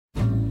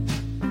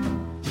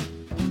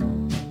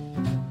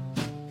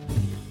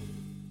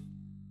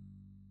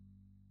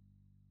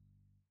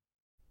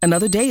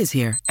Another day is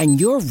here,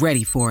 and you're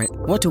ready for it.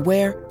 What to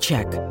wear?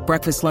 Check.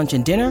 Breakfast, lunch,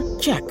 and dinner?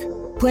 Check.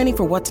 Planning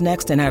for what's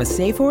next and how to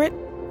save for it?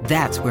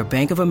 That's where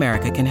Bank of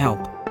America can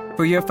help.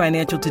 For your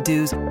financial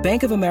to-dos,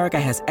 Bank of America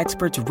has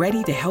experts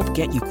ready to help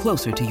get you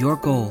closer to your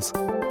goals.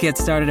 Get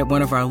started at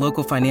one of our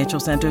local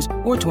financial centers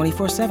or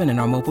 24/7 in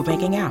our mobile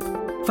banking app.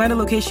 Find a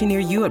location near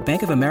you at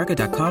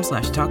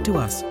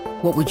bankofamerica.com/talktous.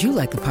 What would you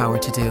like the power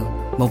to do?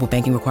 Mobile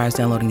banking requires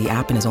downloading the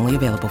app and is only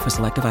available for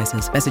select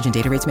devices. Message and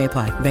data rates may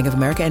apply. Bank of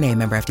America N.A.,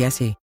 member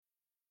FDIC.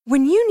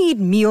 When you need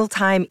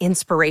mealtime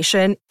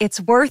inspiration,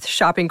 it's worth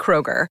shopping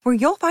Kroger, where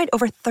you'll find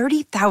over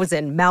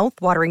 30,000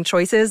 mouth-watering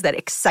choices that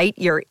excite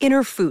your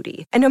inner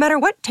foodie. And no matter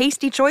what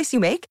tasty choice you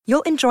make,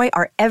 you'll enjoy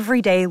our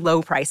everyday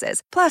low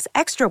prices, plus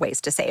extra ways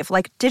to save,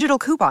 like digital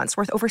coupons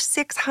worth over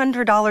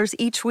 $600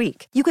 each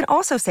week. You can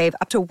also save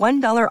up to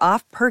 $1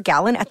 off per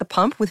gallon at the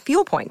pump with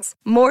fuel points.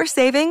 More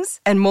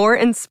savings and more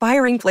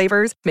inspiring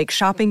flavors make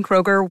shopping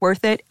Kroger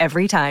worth it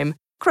every time.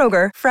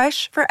 Kroger,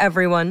 fresh for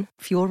everyone.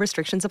 Fuel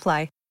restrictions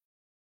apply.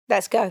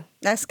 Let's go.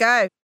 Let's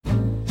go.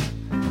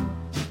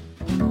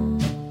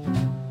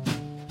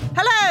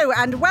 Hello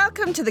and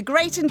welcome to The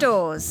Great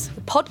Indoors,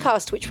 The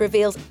podcast which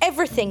reveals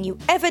everything you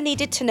ever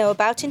needed to know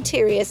about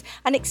interiors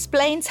and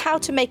explains how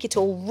to make it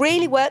all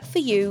really work for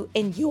you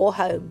in your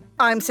home.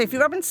 I'm Sophie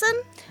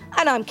Robinson.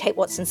 And I'm Kate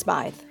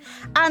Watson-Smythe.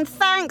 And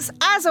thanks,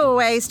 as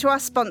always, to our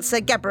sponsor,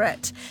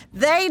 Geberit.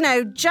 They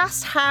know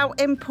just how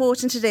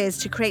important it is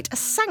to create a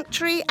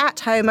sanctuary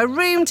at home, a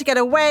room to get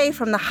away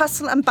from the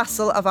hustle and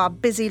bustle of our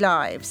busy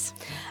lives.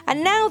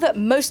 And now that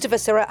most of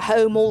us are at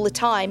home all the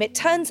time, it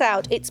turns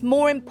out it's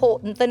more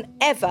important than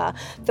ever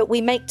that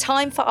we make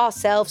time for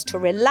ourselves to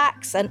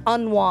relax and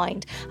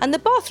unwind. And the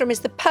bathroom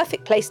is the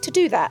perfect place to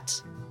do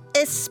that.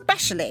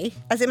 Especially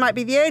as it might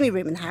be the only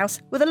room in the house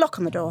with a lock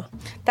on the door.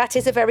 That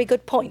is a very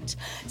good point.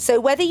 So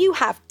whether you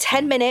have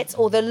 10 minutes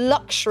or the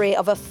luxury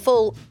of a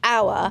full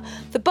hour,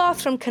 the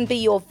bathroom can be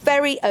your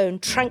very own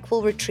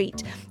tranquil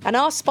retreat. And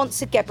our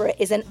sponsor Geberit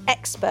is an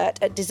expert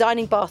at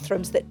designing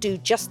bathrooms that do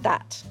just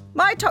that.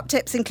 My top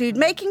tips include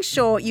making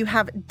sure you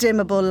have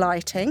dimmable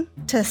lighting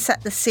to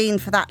set the scene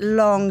for that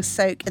long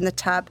soak in the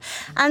tub,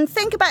 and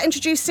think about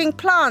introducing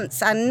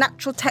plants and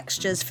natural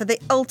textures for the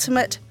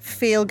ultimate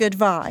feel-good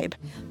vibe.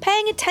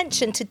 Paying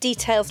attention to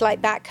details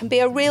like that can be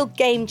a real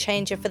game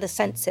changer for the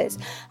senses,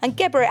 and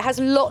Geberit has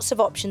lots of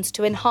options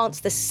to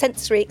enhance the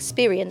sensory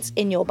experience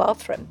in your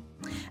bathroom.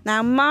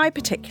 Now, my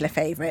particular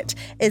favourite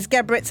is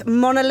Geberit's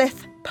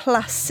Monolith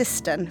Plus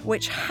cistern,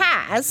 which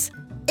has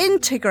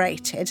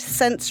integrated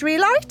sensory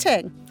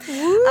lighting.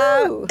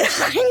 I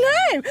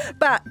know,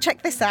 but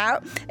check this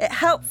out. It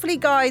helpfully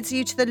guides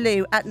you to the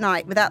loo at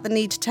night without the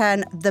need to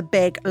turn the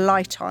big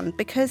light on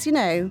because, you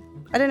know,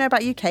 I don't know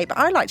about you, Kate, but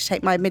I like to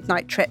take my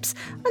midnight trips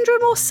under a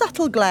more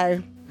subtle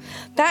glow.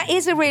 That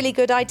is a really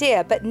good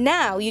idea, but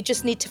now you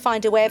just need to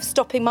find a way of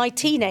stopping my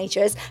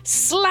teenagers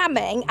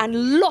slamming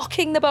and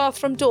locking the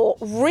bathroom door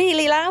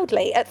really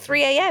loudly at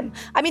 3 a.m.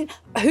 I mean,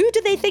 who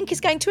do they think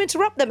is going to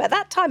interrupt them at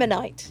that time of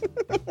night?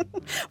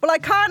 Well, I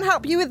can't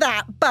help you with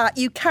that, but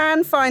you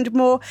can find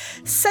more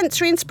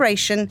sensory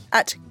inspiration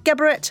at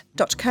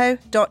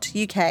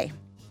geberit.co.uk.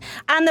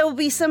 And there will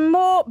be some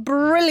more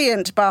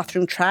brilliant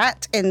bathroom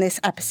chat in this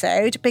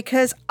episode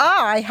because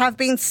I have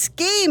been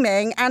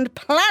scheming and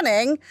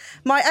planning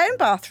my own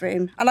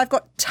bathroom, and I've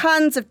got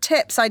tons of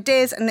tips,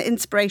 ideas and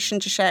inspiration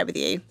to share with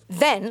you.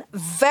 Then,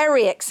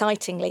 very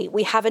excitingly,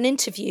 we have an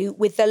interview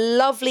with the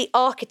lovely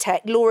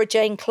architect Laura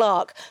Jane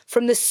Clark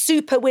from the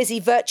super whizzy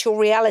virtual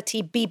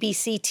reality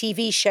BBC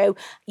TV show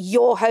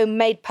Your Home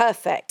Made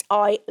Perfect.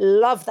 I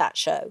love that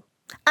show.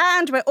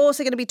 And we're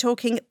also going to be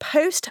talking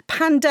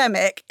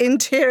post-pandemic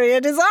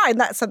interior design.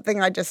 That's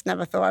something I just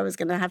never thought I was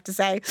going to have to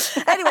say.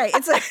 Anyway,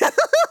 it's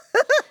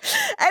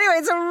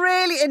a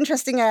really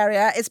interesting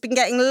area. It's been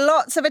getting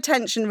lots of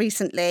attention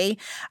recently.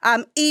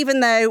 Even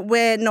though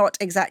we're not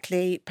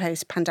exactly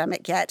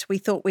post-pandemic yet, we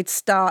thought we'd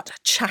start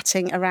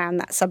chatting around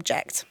that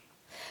subject.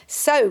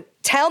 So,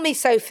 tell me,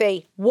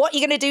 Sophie, what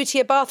you're going to do to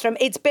your bathroom.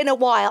 It's been a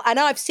while, and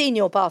I've seen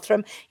your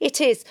bathroom.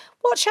 It is,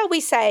 what shall we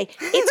say?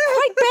 It's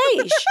quite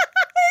beige.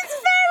 It's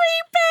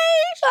very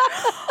beige.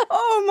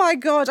 Oh, my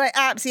God, I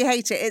absolutely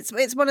hate it.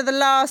 It's one of the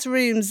last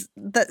rooms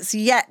that's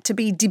yet to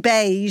be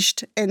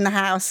debeiged in the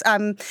house.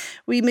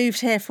 We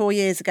moved here 4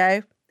 years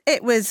ago.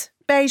 It was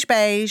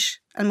beige,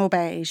 and more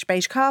beige.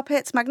 Beige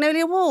carpets,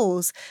 magnolia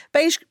walls,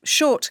 beige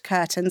short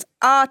curtains,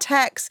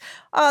 Artex.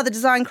 The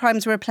design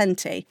crimes were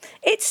aplenty.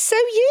 It's so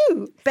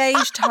you.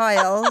 Beige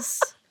tiles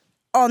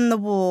on the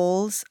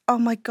walls. Oh,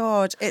 my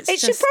God. It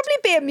should probably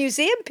be a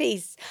museum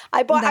piece.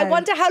 I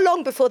wonder how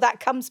long before that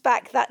comes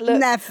back, that look.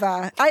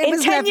 Never. In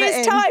 10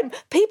 years' time,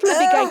 people will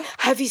be going,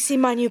 have you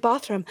seen my new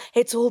bathroom?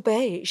 It's all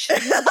beige.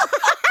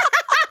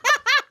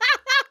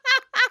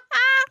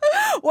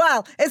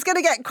 Well, it's going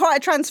to get quite a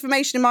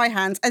transformation in my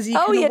hands, as you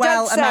can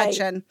well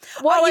imagine.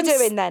 What are you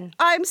doing then?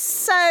 I'm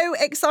so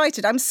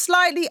excited. I'm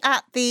slightly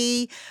at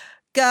the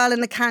girl in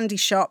the candy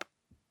shop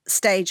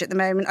stage at the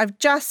moment. I've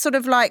just sort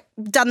of like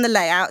done the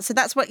layout. So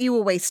that's what you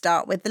always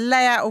start with, the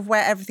layout of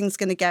where everything's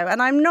going to go.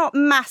 And I'm not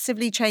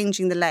massively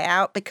changing the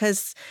layout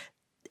because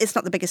it's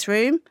not the biggest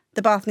room.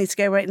 The bath needs to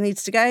go where it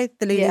needs to go.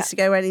 The loo needs to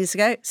go where it needs to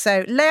go.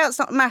 So layout's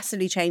not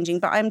massively changing,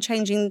 but I'm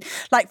changing,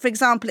 like, for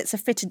example, it's a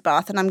fitted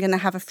bath and I'm going to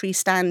have a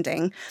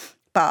freestanding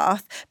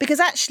bath because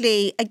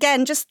actually,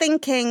 again, just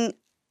thinking,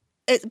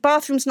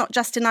 bathroom's not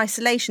just in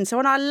isolation. So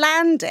on our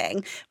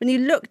landing, when you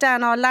look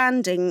down our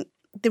landing,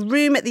 the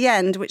room at the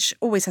end, which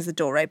always has the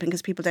door open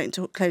because people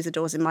don't close the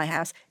doors in my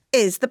house,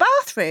 is the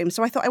bathroom.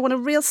 So I thought I want a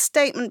real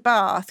statement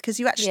bath because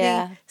you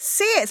actually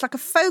see it. It's like a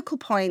focal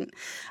point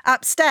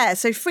upstairs.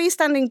 So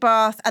freestanding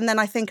bath, and then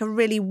I think a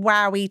really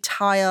wowy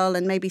tile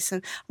and maybe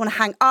some, I want to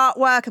hang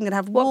artwork. I'm going to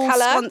have wall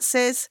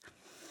sconces.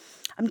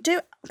 I'm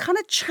kind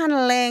of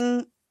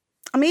channeling,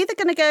 I'm either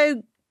going to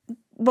go,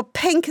 well,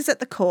 pink is at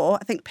the core.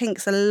 I think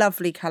pink's a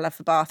lovely colour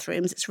for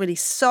bathrooms. It's really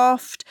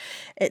soft.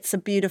 It's a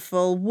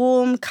beautiful,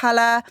 warm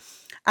colour.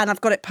 And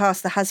I've got it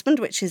past the husband,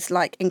 which is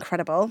like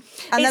incredible.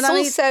 And it's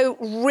also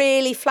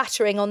really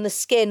flattering on the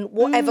skin,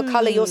 whatever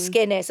colour your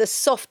skin is. A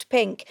soft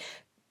pink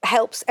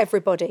helps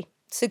everybody.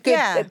 So good.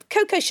 Yeah.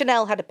 Coco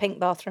Chanel had a pink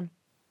bathroom.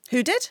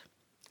 Who did?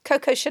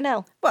 Coco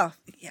Chanel. Well,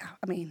 yeah,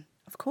 I mean,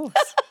 of course.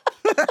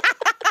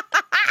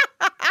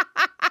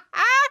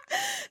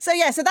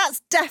 So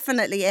that's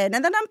definitely in.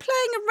 And then I'm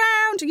playing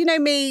around. You know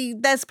me,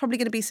 there's probably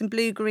going to be some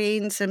blue,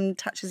 green, some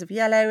touches of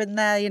yellow in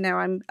there. You know,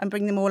 I'm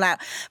bringing them all out.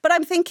 But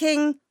I'm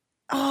thinking,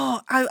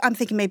 I'm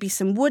thinking maybe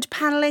some wood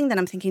panelling. Then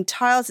I'm thinking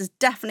tiles is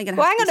definitely going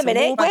to have to be some. Hang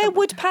on a minute. Where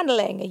wood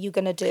panelling are you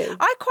going to do?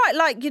 I quite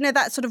like,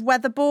 that sort of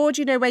weatherboard,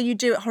 where you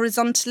do it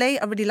horizontally.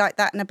 I really like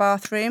that in a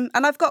bathroom.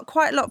 And I've got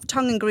quite a lot of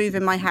tongue and groove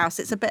in my house.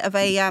 It's a bit of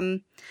a...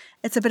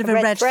 It's a bit of a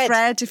red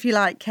thread, if you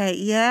like, Kate.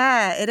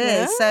 Yeah, it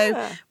is.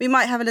 So we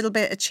might have a little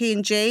bit of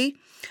G&G.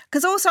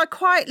 Because also I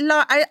quite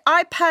like...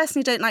 I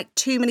personally don't like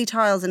too many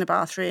tiles in a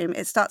bathroom.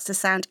 It starts to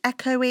sound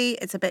echoey.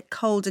 It's a bit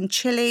cold and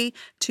chilly.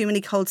 Too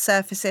many cold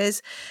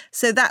surfaces.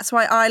 So that's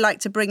why I like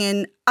to bring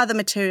in other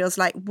materials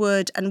like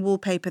wood and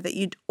wallpaper that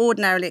you'd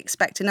ordinarily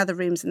expect in other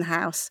rooms in the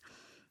house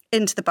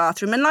into the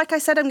bathroom. And like I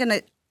said, I'm going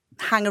to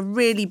hang a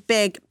really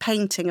big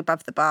painting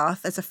above the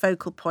bath as a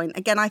focal point.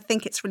 Again, I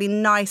think it's really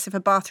nice if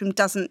a bathroom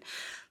doesn't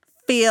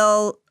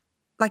feel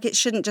like, it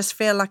shouldn't just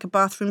feel like a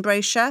bathroom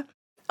brochure.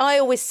 I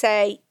always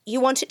say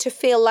you want it to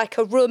feel like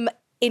a room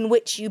in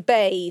which you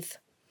bathe.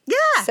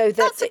 Yeah, so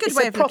that's a good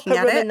way of looking at it.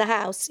 It's a proper room in the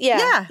house.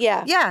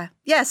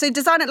 Yeah. So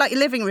design it like your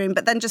living room,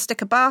 but then just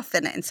stick a bath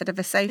in it instead of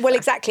a sofa. Well,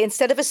 exactly,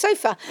 instead of a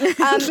sofa.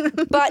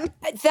 But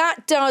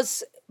that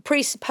does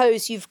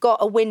presuppose you've got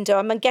a window.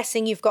 I'm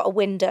guessing you've got a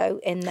window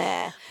in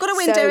there. Got a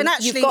window, and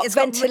actually you've got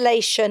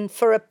ventilation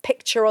for a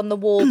picture on the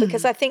wall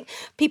because I think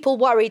people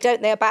worry,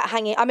 don't they, about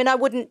hanging. I mean, I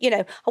wouldn't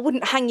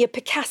hang your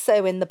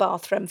Picasso in the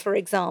bathroom, for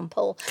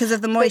example, because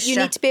of the moisture. But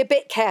you need to be a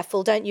bit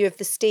careful, don't you, of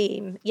the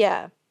steam?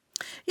 Yeah.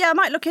 Yeah, I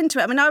might look into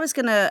it. I mean, I was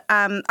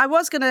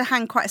gonna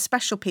hang quite a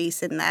special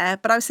piece in there,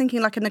 but I was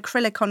thinking like an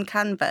acrylic on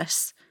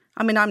canvas.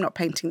 I mean, I'm not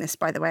painting this,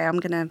 by the way. I'm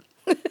gonna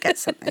get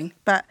something.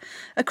 But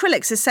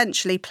acrylic's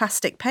essentially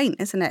plastic paint,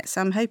 isn't it?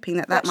 So I'm hoping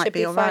that might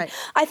be all right.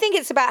 I think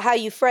it's about how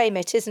you frame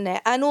it, isn't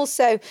it? And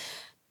also,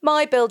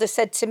 my builder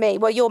said to me,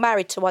 well, you're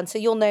married to one, so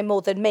you'll know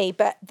more than me,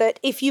 but that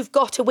if you've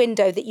got a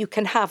window that you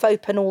can have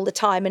open all the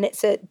time and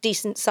it's a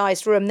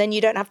decent-sized room, then you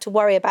don't have to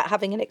worry about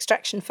having an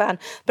extraction fan.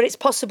 But it's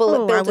possible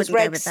that builders'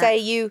 regs say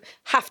you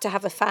have to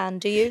have a fan,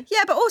 do you?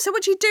 Yeah, but also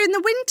what do you do in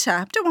the winter?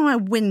 I don't want my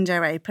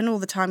window open all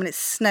the time and it's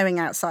snowing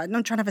outside and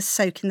I'm trying to have a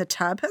soak in the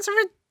tub. That's a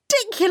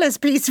ridiculous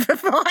piece of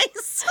advice. When was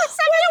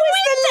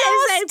the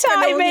last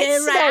time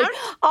it snowed?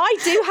 I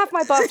do have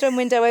my bathroom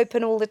window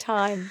open all the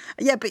time.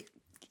 Yeah, but...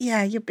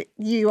 Yeah,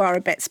 you are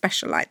a bit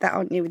special like that,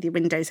 aren't you, with your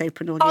windows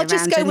open all year round? I'll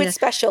just go with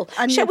special.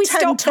 And Shall we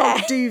stop there?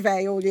 And your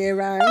duvet all year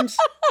round.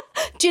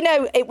 Do you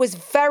know, it was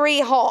very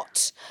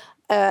hot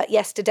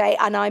yesterday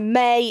and I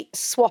may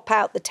swap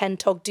out the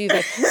 10-tog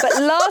duvet.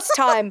 But last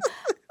time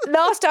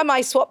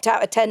I swapped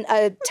out a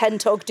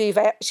 10-tog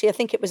duvet, actually I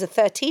think it was a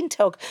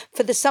 13-tog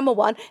for the summer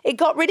one, it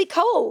got really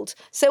cold.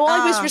 So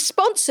I was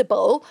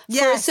responsible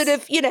for a sort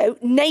of,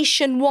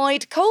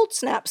 nationwide cold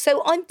snap.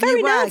 So I'm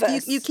very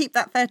nervous. You keep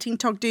that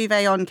 13-tog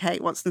duvet on,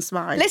 Kate, what's the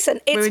smile? Listen,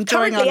 it's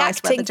currently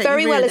acting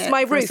very well as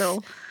my roof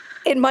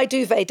in my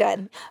duvet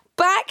den.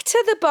 Back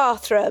to the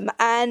bathroom,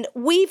 and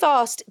we've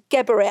asked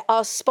Geberit,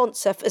 our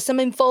sponsor, for some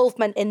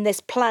involvement in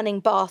this planning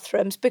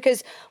bathrooms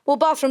because, well,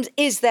 bathrooms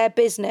is their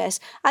business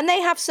and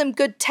they have some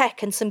good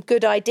tech and some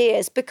good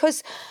ideas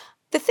because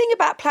the thing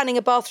about planning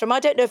a bathroom, I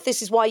don't know if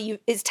this is why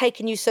it's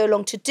taken you so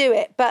long to do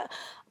it, but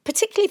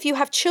particularly if you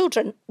have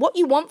children, what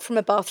you want from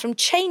a bathroom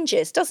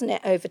changes, doesn't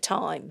it, over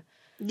time?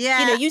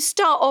 Yeah. You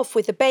start off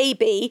with a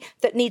baby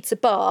that needs a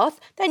bath,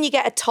 then you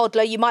get a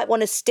toddler, you might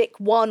want to stick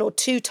 1 or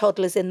 2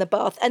 toddlers in the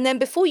bath, and then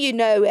before you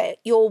know it,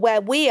 you're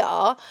where we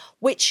are,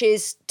 which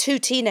is 2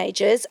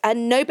 teenagers,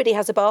 and nobody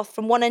has a bath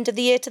from one end of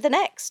the year to the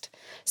next.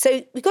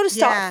 So we've got to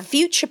start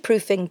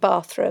future-proofing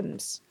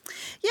bathrooms.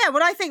 Yeah,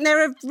 well, I think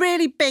they're a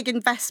really big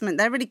investment.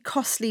 They're really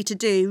costly to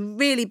do,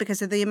 really,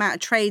 because of the amount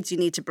of trades you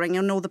need to bring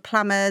in, all the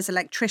plumbers,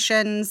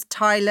 electricians,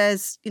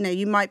 tilers. You know,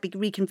 you might be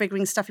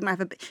reconfiguring stuff. You might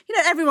have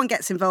everyone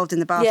gets involved in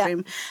the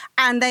bathroom.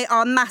 Yeah. And they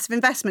are massive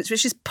investments,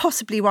 which is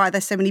possibly why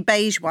there's so many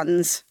beige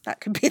ones.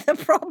 That could be the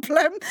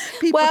problem.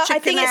 I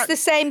think it's the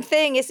same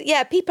thing.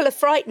 People are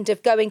frightened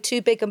of going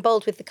too big and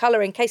bold with the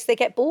colour in case they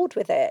get bored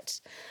with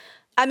it.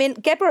 I mean,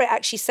 Geberit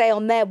actually say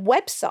on their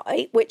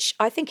website, which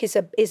I think is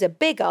a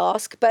big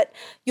ask, but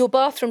your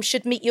bathroom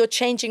should meet your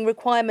changing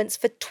requirements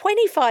for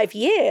 25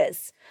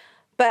 years.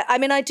 But I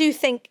mean, I do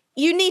think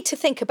you need to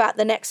think about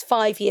the next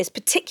 5 years,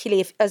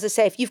 particularly if, as I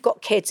say, if you've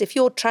got kids, if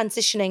you're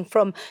transitioning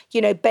from,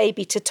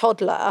 baby to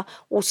toddler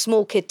or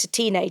small kid to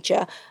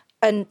teenager.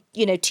 And,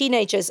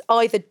 teenagers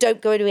either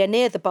don't go anywhere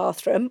near the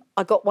bathroom,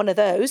 I got one of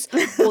those,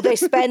 or they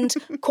spend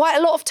quite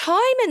a lot of time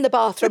in the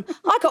bathroom.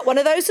 I got one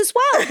of those as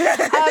well.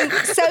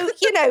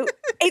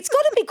 It's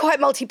got to be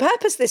quite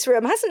multi-purpose, this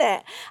room, hasn't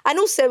it? And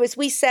also, as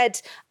we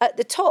said at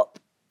the top,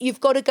 you've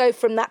got to go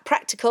from that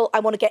practical, I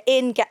want to get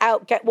in, get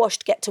out, get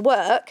washed, get to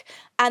work,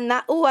 and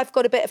that, I've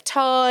got a bit of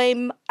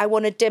time, I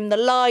want to dim the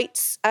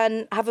lights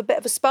and have a bit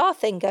of a spa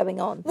thing going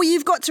on. Well,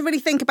 you've got to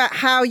really think about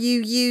how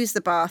you use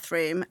the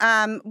bathroom.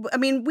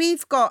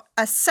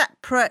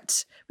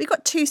 We've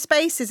got two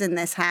spaces in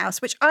this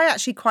house, which I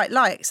actually quite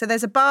like. So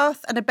there's a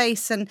bath and a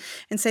basin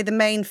in, say, the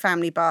main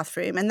family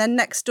bathroom. And then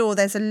next door,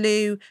 there's a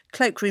loo,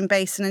 cloakroom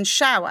basin and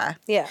shower.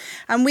 Yeah.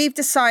 And we've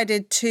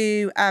decided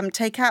to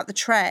take out the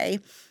tray,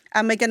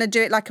 and we're going to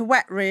do it like a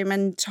wet room.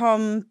 And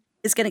Tom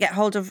is going to get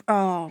hold of,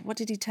 what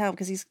did he tell?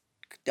 Because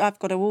I've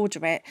got to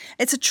order it.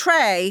 It's a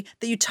tray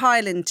that you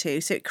tile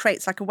into, so it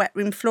creates like a wet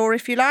room floor,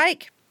 if you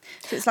like.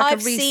 So it's like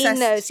I've seen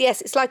those. Yes,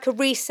 it's like a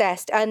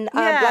recessed and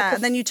like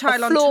and then you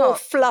tile on floor top.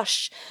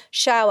 Flush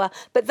shower.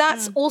 But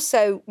that's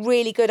also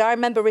really good. I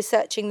remember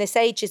researching this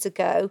ages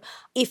ago.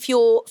 If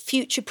you're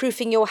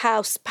future-proofing your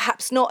house,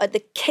 perhaps not at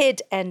the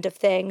kid end of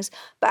things,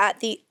 but at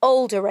the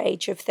older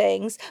age of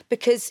things,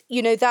 because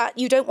that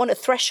you don't want a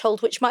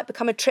threshold which might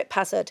become a trip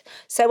hazard.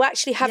 So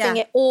actually having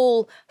it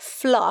all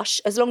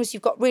flush, as long as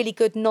you've got really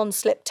good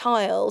non-slip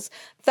tiles,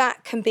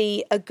 that can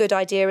be a good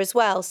idea as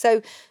well.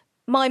 So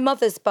my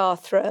mother's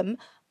bathroom,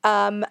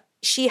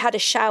 she had a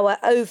shower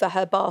over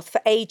her bath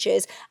for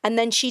ages, and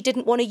then she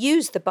didn't want to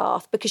use the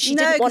bath because she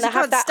didn't want to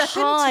have that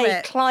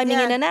high climbing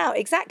in and out.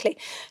 Exactly.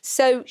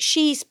 So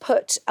she's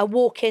put a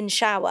walk-in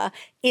shower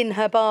in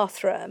her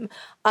bathroom,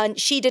 and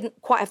she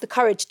didn't quite have the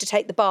courage to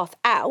take the bath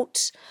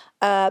out.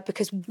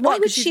 Because why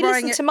would she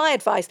listen to my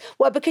advice?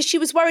 Well, because she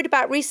was worried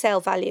about resale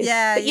value.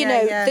 But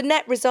the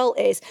net result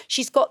is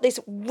she's got this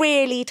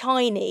really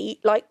tiny,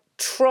 like,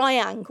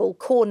 triangle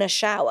corner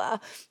shower,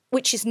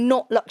 which is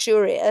not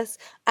luxurious,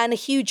 and a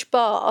huge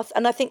bath.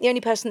 And I think the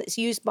only person that's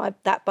used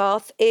that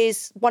bath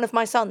is one of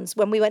my sons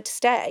when we went to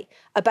stay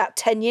about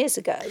 10 years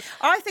ago.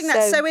 I think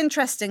that's so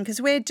interesting because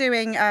we're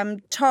doing,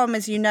 Tom,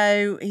 as you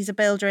know, he's a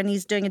builder and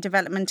he's doing a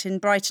development in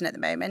Brighton at the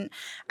moment.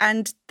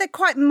 And they're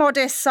quite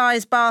modest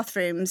sized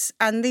bathrooms.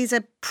 And these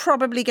are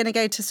probably going to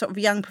go to sort of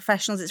young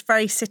professionals. It's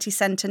very city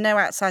centre, no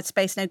outside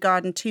space, no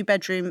garden,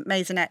 2-bedroom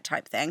maisonette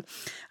type thing.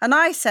 And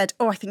I said,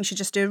 I think you should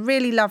just do a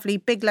really lovely,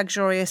 big,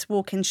 luxurious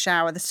walk-in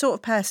shower. The sort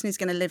of person who's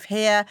going to live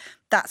here,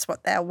 that's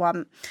what they'll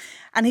want.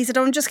 And he said,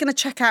 I'm just going to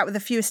check out with a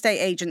few estate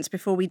agents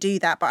before we do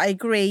that. But I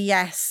agree,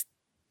 yes,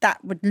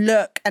 that would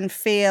look and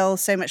feel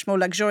so much more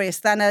luxurious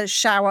than a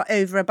shower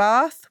over a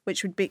bath,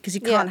 which would be, because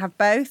you can't have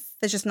both.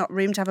 There's just not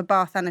room to have a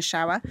bath and a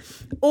shower.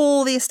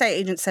 All the estate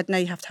agents said, no,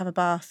 you have to have a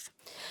bath.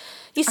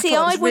 You see, I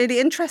thought it was really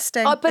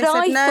interesting. But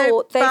I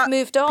thought they've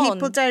moved on.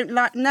 People don't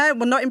like,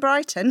 not in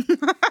Brighton.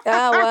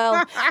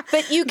 Well.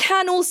 But you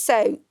can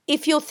also,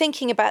 if you're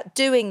thinking about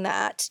doing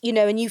that,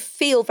 and you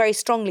feel very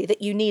strongly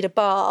that you need a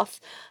bath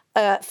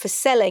for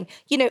selling,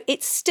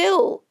 it's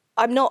still,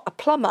 I'm not a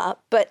plumber,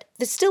 but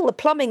there's still the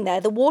plumbing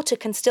there. The water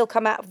can still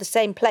come out of the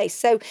same place.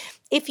 So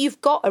if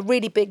you've got a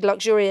really big,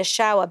 luxurious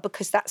shower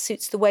because that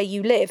suits the way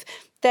you live,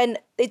 then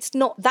it's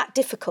not that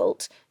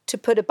difficult to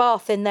put a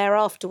bath in there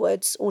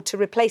afterwards or to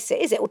replace it,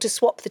 is it? Or to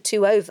swap the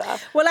two over?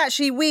 Well,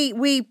 actually,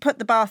 we put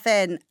the bath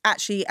in,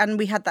 and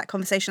we had that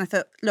conversation. I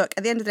thought, look,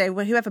 at the end of the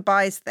day, whoever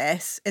buys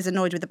this is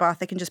annoyed with the bath,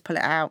 they can just pull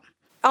it out.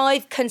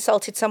 I've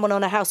consulted someone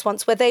on a house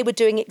once where they were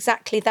doing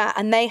exactly that,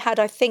 and they had,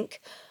 I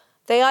think,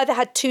 they either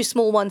had 2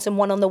 small ones and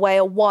one on the way,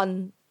 or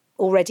one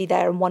already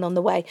there and one on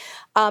the way.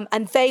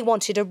 And they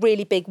wanted a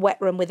really big wet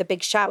room with a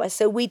big shower.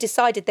 So we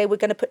decided they were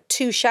going to put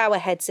 2 shower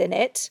heads in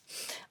it,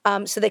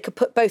 so they could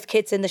put both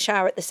kids in the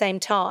shower at the same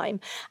time.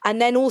 And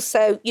then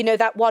also,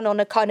 that one on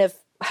a kind of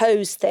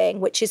hose thing,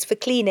 which is for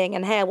cleaning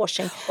and hair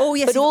washing. Oh,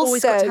 yes, but you've also,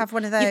 always got to have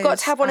one of those. You've got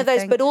to have one of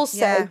those, but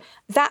also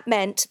that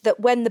meant that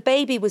when the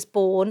baby was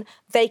born,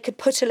 they could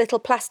put a little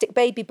plastic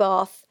baby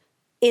bath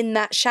in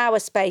that shower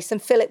space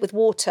and fill it with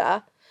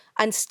water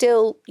and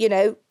still,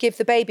 give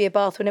the baby a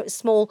bath when it was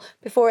small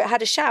before it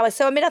had a shower.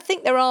 So, I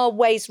think there are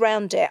ways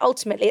around it.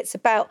 Ultimately, it's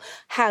about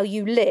how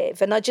you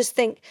live. And I just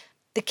think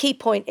the key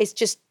point is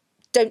just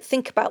don't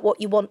think about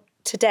what you want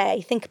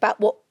today. Think about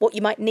what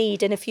you might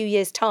need in a few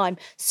years' time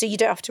so you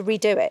don't have to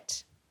redo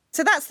it.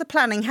 So that's the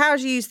planning. How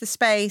do you use the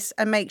space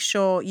and make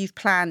sure you've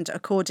planned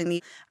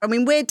accordingly? I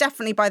mean, we're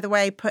definitely, by the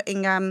way,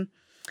 putting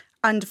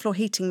underfloor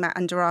heating mat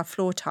under our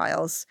floor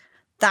tiles.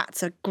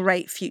 That's a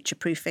great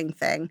future-proofing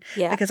thing.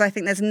 Yeah. Because I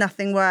think there's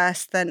nothing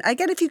worse than,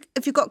 again, if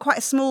you've got quite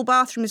a small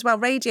bathroom as well,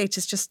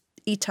 radiators just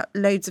eat up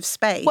loads of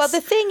space. Well,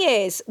 the thing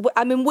is,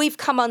 I mean, we've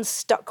come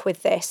unstuck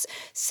with this.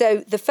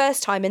 So the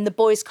first time in the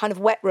boys' kind of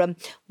wet room,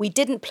 we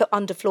didn't put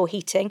underfloor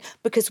heating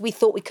because we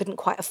thought we couldn't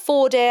quite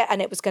afford it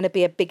and it was going to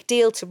be a big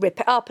deal to rip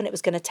it up and it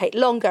was going to take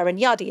longer and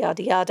yada,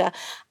 yada, yada.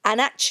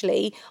 And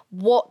actually,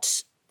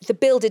 what the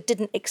builder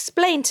didn't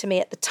explain to me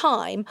at the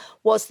time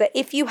was that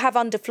if you have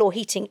underfloor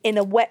heating in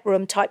a wet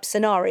room type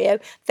scenario,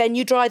 then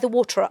you dry the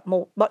water up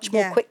much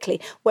more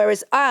quickly.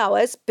 Whereas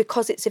ours,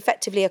 because it's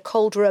effectively a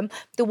cold room,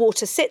 the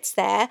water sits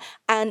there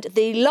and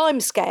the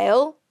lime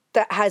scale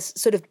that has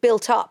sort of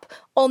built up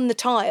on the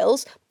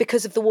tiles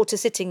because of the water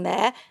sitting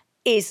there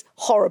is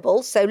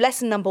horrible. So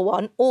lesson number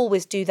 1,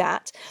 always do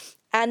that.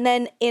 And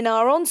then in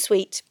our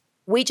ensuite,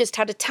 we just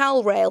had a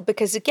towel rail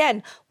because,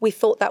 again, we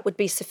thought that would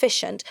be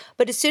sufficient.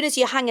 But as soon as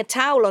you hang a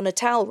towel on a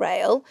towel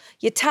rail,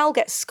 your towel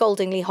gets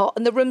scaldingly hot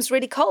and the room's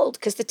really cold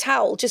because the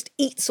towel just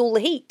eats all the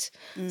heat.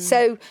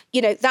 So,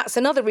 that's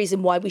another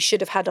reason why we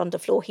should have had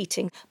underfloor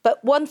heating.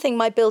 But one thing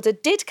my builder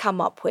did come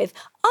up with,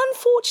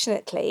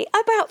 unfortunately,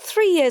 about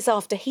 3 years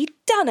after he'd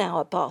done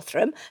our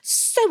bathroom,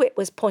 so it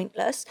was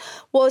pointless,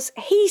 was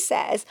he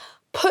says,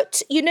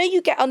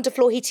 you get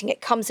underfloor heating,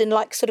 it comes in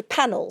like sort of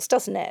panels,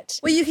 doesn't it?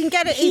 Well, you can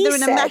get it either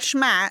in a mesh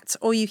mat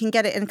or you can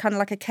get it in kind of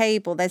like a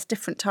cable. There's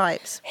different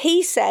types.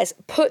 He says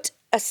put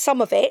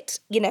some of it,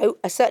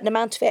 a certain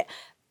amount of it,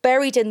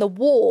 buried in the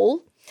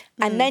wall,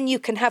 and then you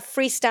can have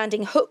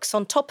freestanding hooks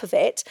on top of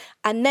it,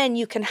 and then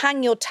you can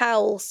hang your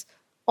towels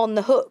on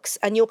the hooks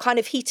and you're kind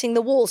of heating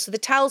the wall. So the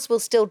towels will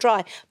still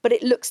dry, but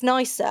it looks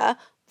nicer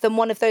than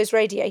one of those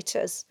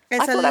radiators.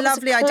 It's a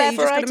lovely idea. You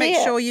just got to make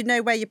sure you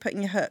know where you're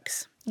putting your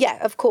hooks.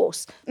 Yeah, of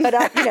course. But,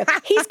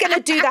 he's going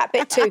to do that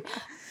bit too.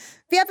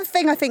 The other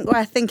thing I think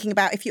worth thinking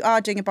about if you are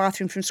doing a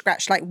bathroom from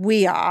scratch like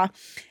we are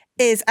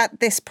is at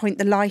this point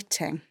the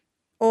lighting.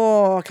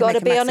 Oh, can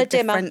make a massive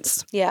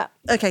difference. Yeah.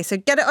 Okay, so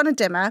get it on a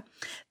dimmer.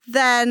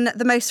 Then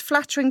the most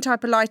flattering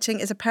type of lighting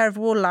is a pair of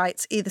wall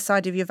lights either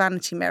side of your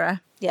vanity mirror.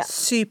 Yeah.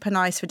 Super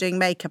nice for doing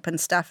makeup and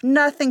stuff.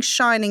 Nothing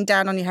shining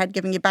down on your head,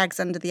 giving you bags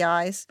under the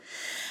eyes.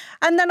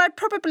 And then I'd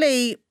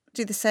probably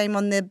do the same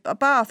on the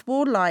bath,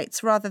 wall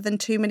lights, rather than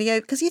too many.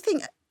 Because you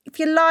think, if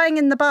you're lying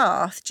in the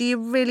bath, do you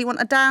really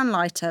want a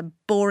downlighter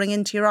boring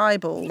into your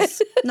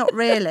eyeballs? Not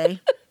really.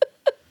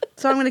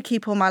 So I'm going to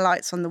keep all my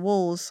lights on the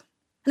walls.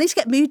 I need to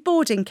get mood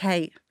boarding,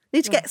 Kate. I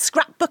need to get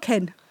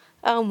scrapbooking.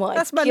 Oh my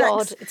That's my God.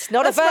 next. It's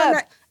not a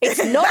verb.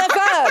 It's not a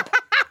verb.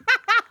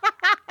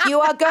 You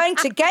are going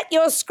to get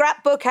your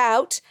scrapbook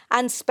out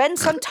and spend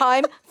some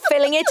time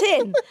filling it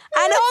in. And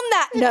on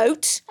that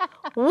note,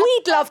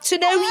 we'd love to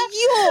know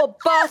your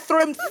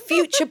bathroom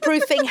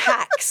future-proofing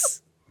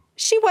hacks.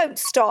 She won't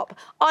stop.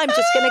 I'm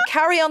just going to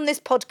carry on this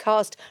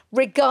podcast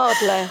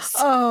regardless.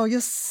 Oh,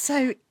 you're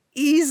so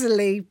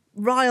easily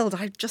riled.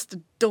 I just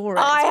adore it.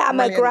 I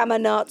am a grammar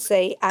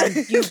Nazi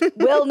and you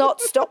will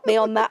not stop me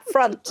on that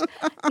front.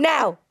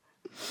 Now,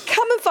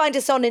 come and find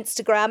us on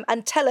Instagram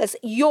and tell us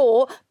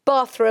your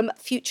bathroom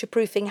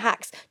future-proofing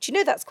hacks. Do you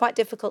know that's quite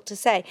difficult to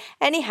say?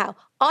 Anyhow,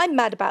 I'm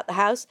Mad About the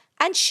House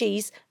and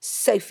she's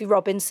Sophie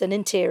Robinson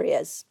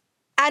Interiors.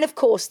 And of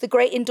course, the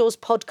Great Indoors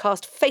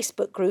Podcast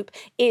Facebook group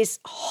is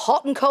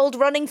hot and cold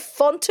running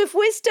font of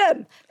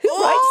wisdom.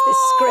 Who writes this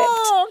script?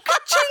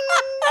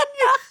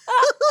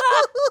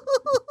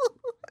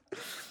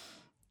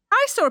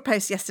 I saw a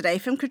post yesterday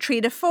from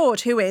Katrina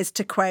Ford, who is,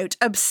 to quote,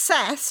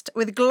 obsessed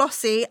with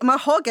glossy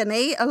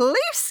mahogany loose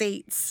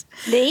seats.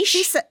 Niche?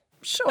 She said,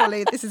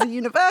 surely this is a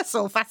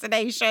universal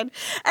fascination.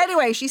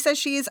 Anyway, she says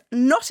she is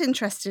not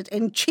interested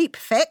in cheap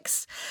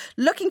fix,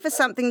 looking for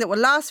something that will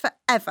last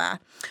forever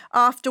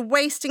after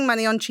wasting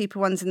money on cheaper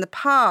ones in the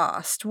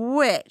past,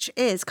 which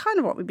is kind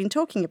of what we've been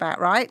talking about,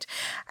 right?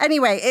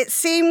 Anyway, it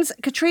seems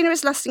Katrina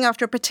is lusting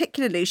after a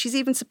particular look. She's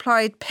even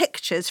supplied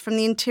pictures from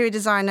the interior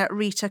designer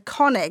Rita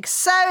Koenig.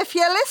 So if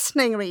you're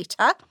listening,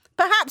 Rita,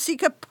 perhaps you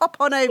could pop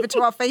on over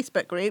to our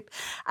Facebook group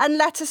and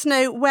let us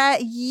know where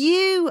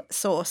you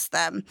source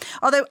them.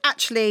 Although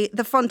actually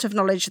the font of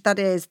knowledge that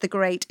is the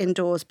Great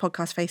Indoors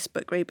Podcast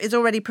Facebook group is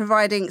already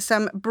providing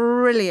some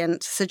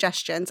brilliant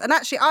suggestions. And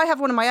actually I have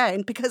one of my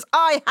own because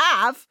I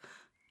have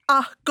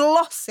a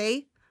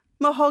glossy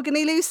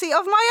mahogany Lucy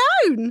of my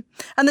own.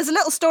 And there's a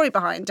little story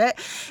behind it.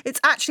 It's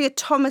actually a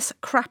Thomas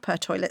Crapper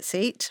toilet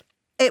seat.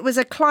 It was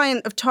a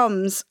client of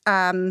Tom's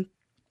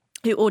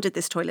who ordered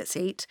this toilet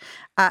seat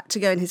to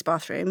go in his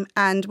bathroom.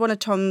 And one of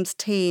Tom's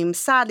team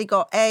sadly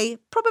got a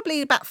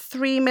probably about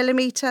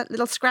 3mm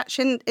little scratch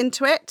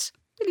into it.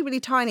 Really,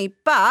 really tiny.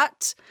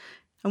 But,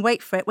 and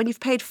wait for it, when you've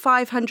paid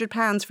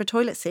 £500 for a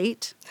toilet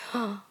seat,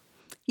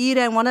 you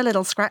don't want a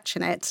little scratch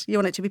in it. You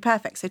want it to be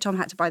perfect. So Tom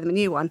had to buy them a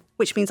new one,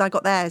 which means I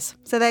got theirs.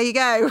 So there you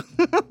go.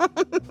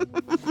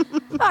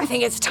 I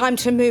think it's time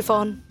to move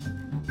on.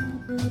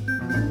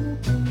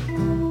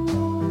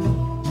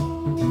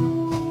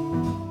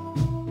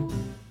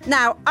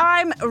 Now,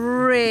 I'm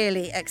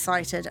really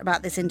excited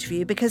about this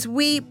interview because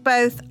we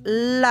both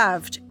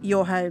loved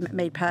Your Home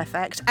Made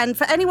Perfect. And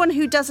for anyone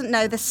who doesn't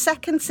know, the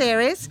second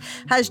series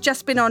has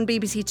just been on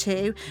BBC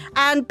Two.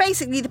 And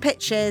basically the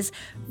pitch is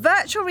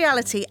virtual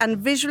reality and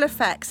visual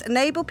effects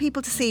enable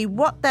people to see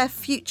what their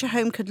future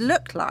home could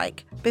look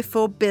like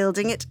before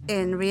building it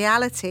in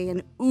reality.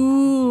 And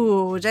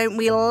ooh, don't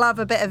we love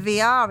a bit of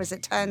VR, as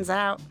it turns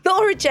out.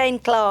 Laura Jane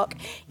Clark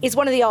is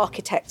one of the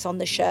architects on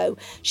the show.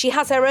 She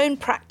has her own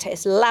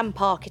practice, Lamp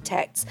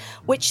Architects,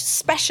 which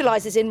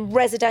specialises in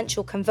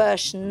residential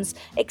conversions,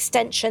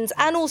 extensions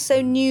and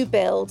also new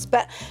builds.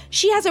 But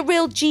she has a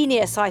real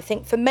genius, I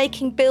think, for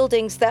making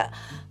buildings that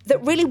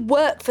really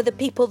work for the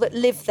people that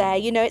live there.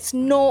 You know, it's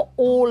not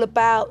all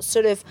about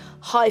sort of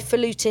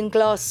highfalutin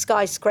glass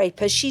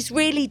skyscrapers. She's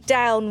really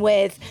down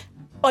with,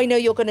 I know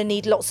you're going to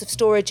need lots of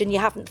storage and you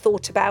haven't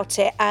thought about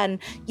it, and,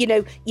 you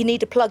know, you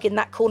need a plug in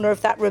that corner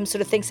of that room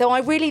sort of thing. So I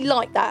really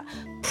like that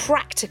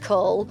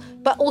practical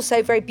but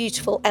also very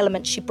beautiful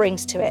element she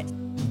brings to it.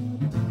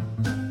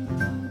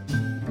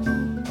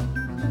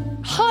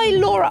 Hi,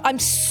 Laura. I'm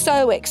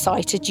so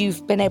excited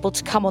you've been able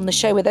to come on the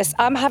show with us.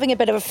 I'm having a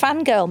bit of a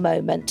fangirl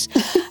moment.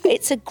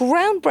 It's a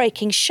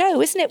groundbreaking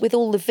show, isn't it, with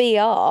all the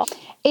VR?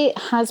 It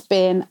has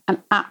been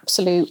an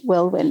absolute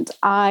whirlwind.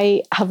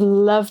 I have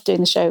loved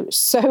doing the show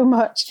so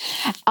much.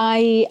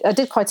 I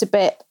did quite a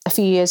bit a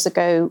few years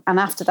ago. And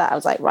after that, I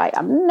was like, right,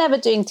 I'm never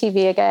doing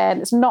TV again.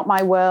 It's not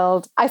my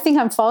world. I think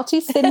I'm far too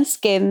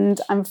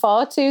thin-skinned. I'm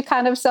far too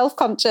kind of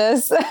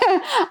self-conscious.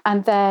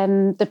 And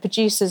then the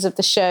producers of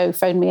the show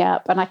phoned me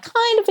up and I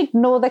kind of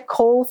ignored their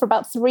call for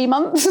about 3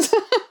 months.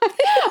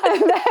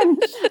 And then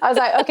I was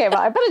like, okay, right,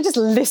 I better just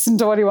listen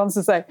to what he wants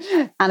to say.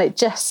 And it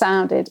just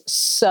sounded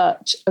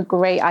such a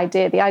great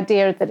idea. The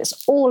idea that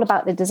it's all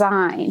about the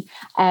design.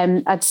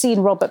 I'd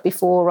seen Robert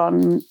before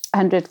on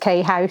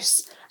 100K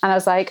House. And I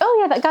was like, oh,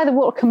 yeah, that guy that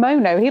wore a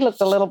kimono, he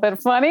looked a little bit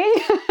funny.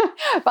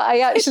 But I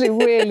actually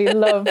really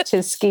loved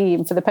his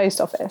scheme for the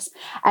post office.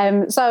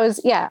 So I was,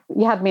 yeah,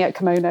 you had me at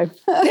kimono.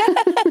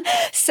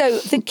 So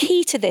the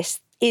key to this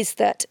is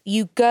that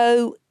you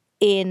go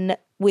in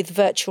with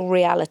virtual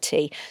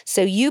reality.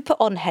 So you put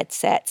on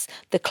headsets,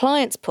 the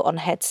clients put on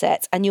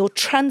headsets, and you're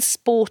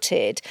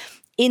transported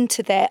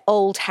into their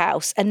old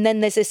house. And then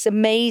there's this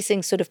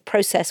amazing sort of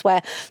process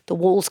where the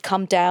walls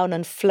come down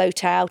and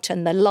float out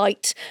and the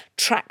light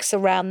tracks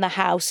around the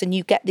house and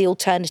you get the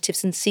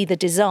alternatives and see the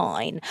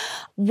design.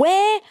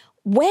 Where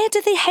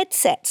do the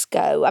headsets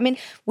go? I mean,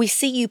 we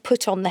see you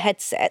put on the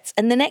headsets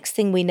and the next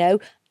thing we know,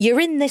 you're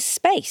in this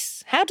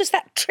space. How does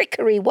that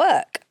trickery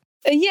work?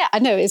 Yeah, I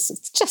know.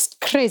 It's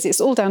just crazy.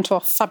 It's all down to our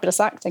fabulous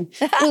acting.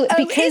 Well,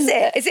 is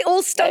it? Is it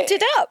all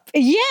stunted up?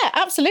 Yeah,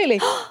 absolutely.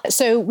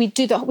 So we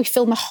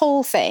film the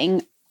whole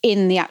thing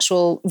in the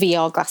actual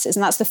VR glasses.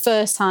 And that's the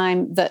first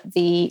time that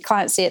the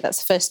clients see it.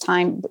 That's the first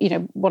time,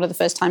 one of the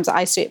first times that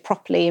I see it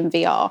properly in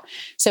VR.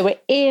 So we're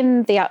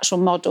in the actual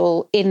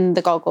model, in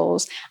the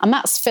goggles, and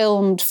that's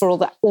filmed for all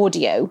the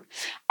audio.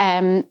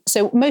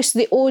 So most of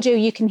the audio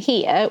you can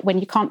hear when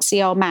you can't see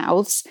our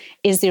mouths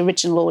is the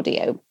original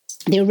audio,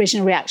 the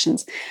original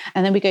reactions.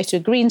 And then we go to a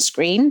green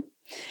screen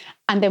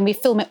and then we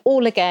film it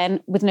all again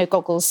with no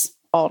goggles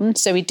on.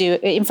 So we do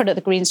it in front of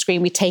the green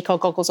screen, we take our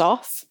goggles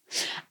off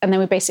and then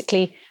we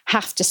basically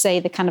have to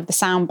say the kind of the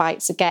sound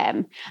bites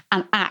again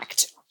and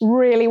act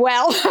really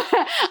well.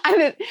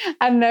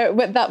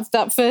 But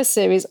that first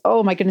series,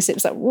 oh my goodness, it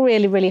was like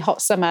really, really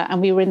hot summer and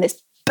we were in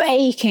this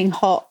baking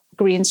hot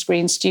green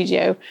screen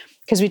studio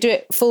because we do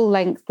it full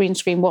length green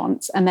screen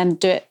once and then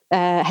do it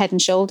head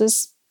and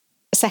shoulders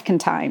a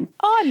second time.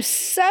 Oh, I'm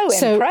so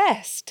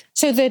impressed.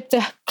 So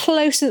the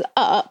closest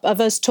up of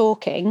us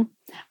talking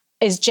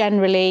is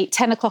generally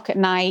 10 o'clock at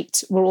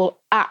night. We're all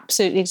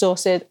absolutely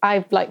exhausted.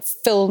 I've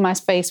filled my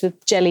space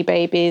with jelly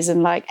babies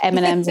and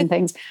M&Ms and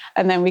things.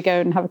 And then we go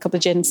and have a couple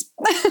of gins.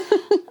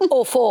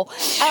 Or four.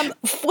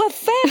 Well,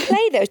 fair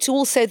play, though, to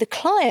also the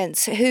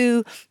clients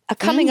who are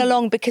coming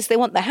along because they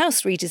want the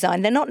house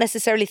redesigned. They're not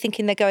necessarily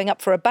thinking they're going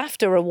up for a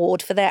BAFTA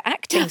award for their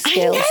acting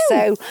skills.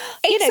 So,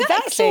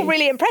 that's all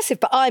really impressive.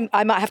 But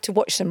I might have to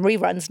watch some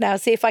reruns now,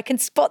 see if I can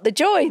spot the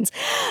joins.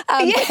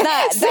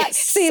 That's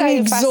see so the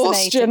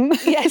exhaustion.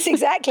 Yes,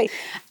 exactly.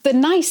 The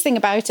nice thing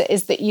about it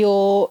is that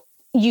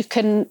you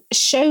can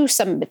show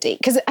somebody,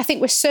 because I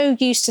think we're so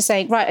used to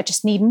saying, right, I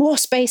just need more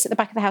space at the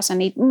back of the house. I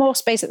need more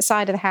space at the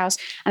side of the house.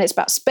 And it's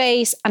about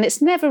space. And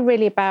it's never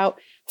really about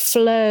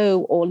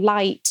flow or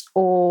light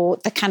or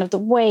the kind of the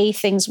way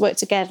things work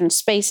together and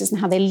spaces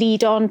and how they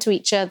lead on to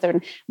each other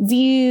and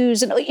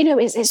views. And,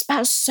 it's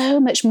about so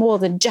much more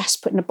than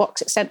just putting a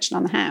box extension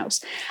on the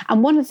house.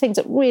 And one of the things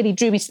that really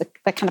drew me to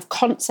the kind of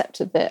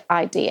concept of the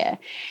idea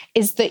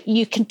is that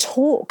you can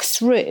talk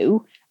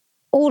through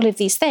all of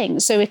these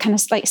things. So we're kind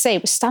of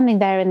we're standing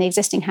there in the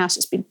existing house.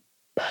 It's been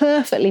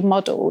perfectly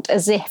modelled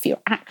as if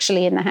you're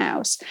actually in the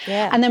house.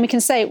 Yeah. And then we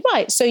can say,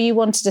 right, so you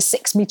wanted a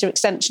 6-metre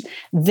extension.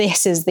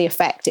 This is the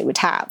effect it would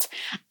have.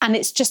 And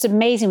it's just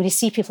amazing when you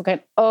see people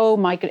going, oh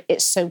my God,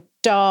 it's so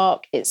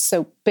dark, it's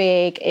so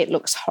big, it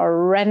looks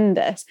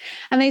horrendous.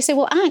 And they say,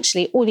 well,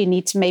 actually, all you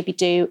need to maybe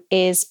do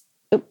is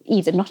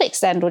either not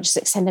extend or just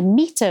extend a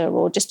metre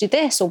or just do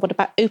this, or what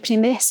about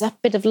opening this, a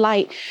bit of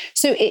light.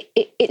 So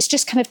it's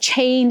just kind of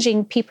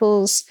changing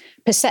people's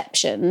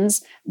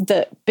perceptions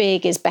that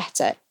big is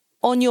better.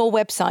 On your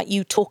website,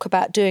 you talk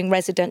about doing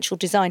residential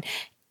design.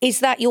 Is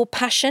that your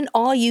passion?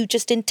 Are you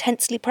just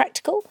intensely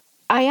practical?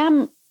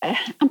 I'm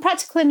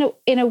practical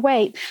in a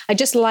way. I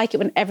just like it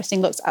when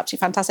everything looks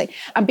absolutely fantastic.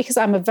 And because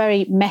I'm a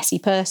very messy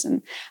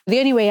person, the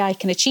only way I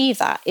can achieve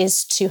that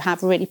is to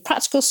have really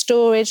practical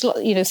storage,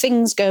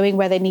 things going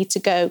where they need to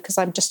go, because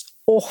I'm just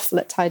awful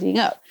at tidying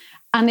up.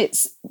 And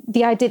it's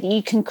the idea that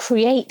you can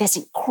create this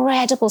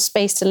incredible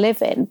space to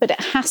live in, but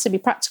it has to be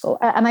practical.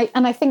 And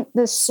I think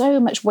there's so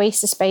much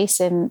waste of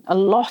space in a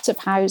lot of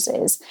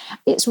houses.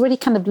 It's really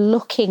kind of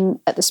looking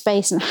at the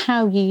space and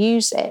how you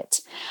use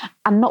it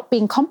and not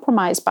being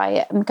compromised by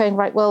it and going,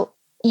 right, well,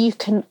 you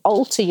can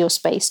alter your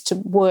space to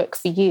work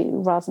for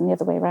you rather than the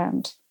other way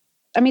around.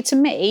 I mean, to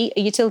me,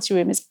 a utility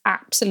room is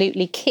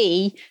absolutely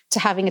key to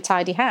having a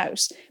tidy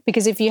house,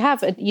 because if you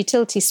have a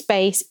utility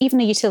space,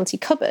 even a utility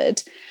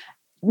cupboard,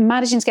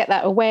 managing to get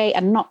that away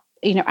and not,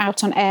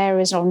 out on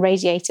areas or on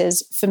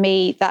radiators, for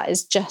me, that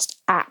is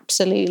just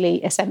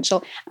absolutely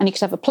essential. And you could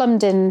have a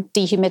plumbed-in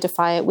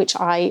dehumidifier, which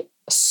I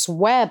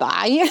swear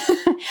by.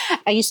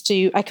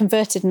 I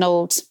converted an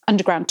old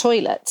underground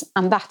toilet,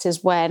 and that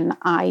is when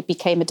I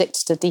became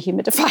addicted to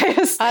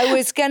dehumidifiers. I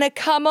was going to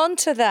come on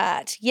to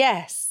that,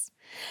 yes.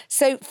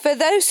 So for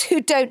those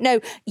who don't know,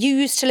 you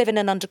used to live in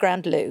an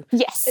underground loo.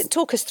 Yes.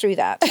 Talk us through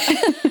that.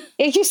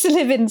 I used to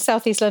live in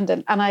southeast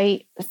London, and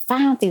I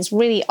found these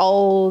really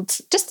old,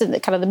 just in the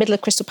kind of the middle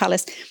of Crystal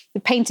Palace, they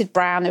painted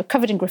brown, they were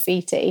covered in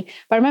graffiti.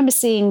 But I remember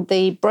seeing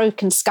the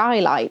broken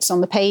skylights on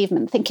the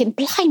pavement, thinking,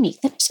 blimey,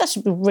 they must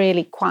actually be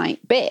really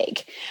quite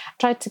big. I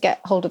tried to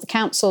get hold of the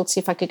council to see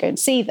if I could go and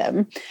see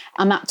them,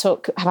 and that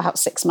took about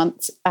 6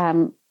 months.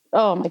 Oh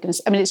my goodness.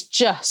 I mean, it's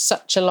just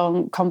such a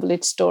long,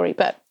 convoluted story,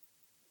 but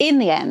in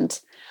the end,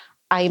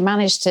 I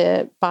managed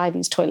to buy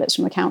these toilets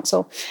from the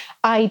council.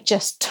 I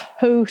just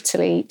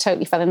totally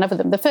fell in love with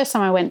them. The first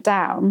time I went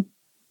down,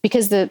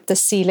 because the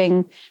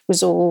ceiling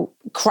was all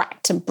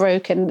cracked and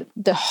broken,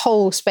 the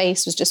whole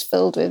space was just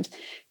filled with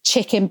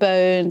chicken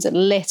bones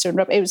and litter and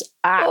rubber. It was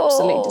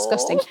absolutely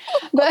disgusting.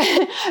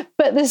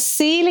 But the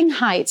ceiling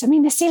heights, I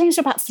mean, the ceilings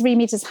were about 3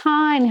 meters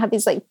high and had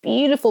these like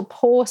beautiful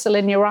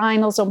porcelain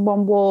urinals on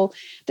one wall.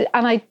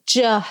 And I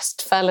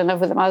just fell in love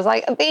with them. I was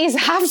like, these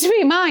have to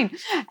be mine.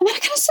 And then I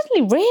kind of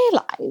suddenly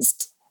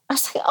realised, I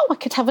was like, I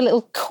could have a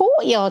little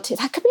courtyard here.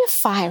 That could be a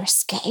fire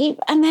escape.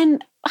 And then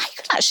I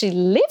could actually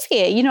live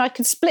here. I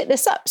could split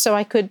this up so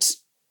I could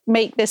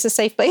make this a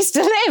safe place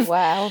to live.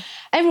 Wow.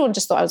 Everyone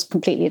just thought I was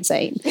completely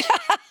insane.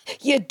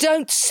 You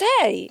don't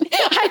say.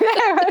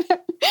 I know.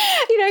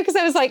 Because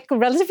I was like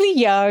relatively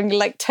young,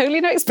 like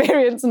totally no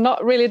experience,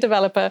 not really a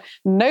developer,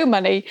 no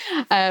money.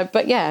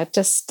 But yeah,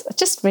 just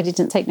really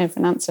didn't take no for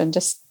an answer and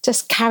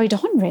just carried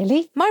on,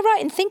 really. Am I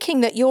right in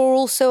thinking that you're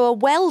also a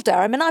welder?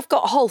 I mean, I've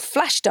got a whole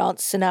flash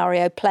dance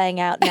scenario playing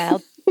out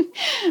now.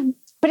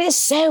 But it's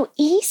so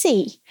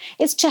easy.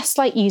 It's just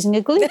like using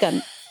a glue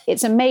gun.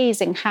 It's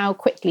amazing how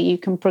quickly you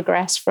can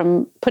progress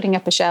from putting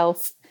up a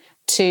shelf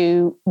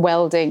to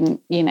welding,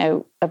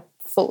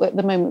 at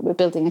the moment we're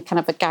building a kind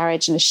of a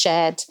garage and a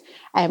shed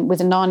with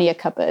a Narnia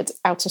cupboard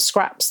out of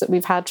scraps that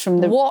we've had from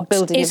the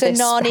building of this house.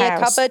 What is a Narnia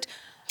cupboard?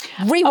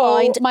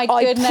 Rewind. Oh, my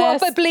goodness. I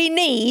probably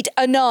need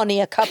a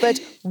Narnia cupboard.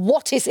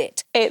 What is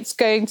it? It's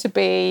going to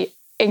be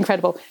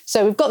incredible.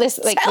 So we've got this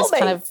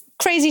kind of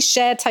crazy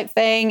shed type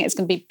thing. It's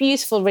going to be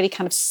beautiful, really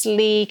kind of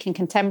sleek and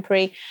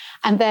contemporary.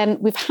 And then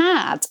we've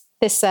had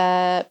this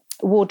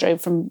wardrobe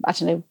from,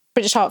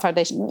 British Heart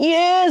Foundation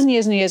years and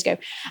years and years ago.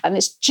 And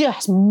it's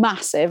just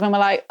massive. And we're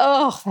like,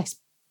 oh, this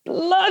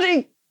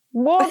bloody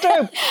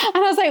wardrobe. And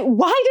I was like,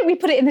 why don't we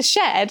put it in the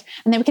shed?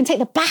 And then we can take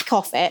the back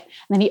off it.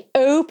 And then you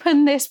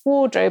open this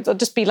wardrobe. It'll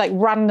just be like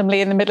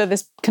randomly in the middle of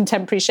this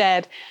contemporary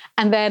shed.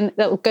 And then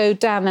it'll go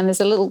down. And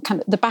there's a little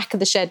kind of, the back of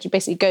the shed, you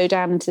basically go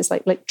down into this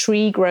like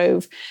tree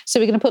grove. So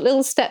we're going to put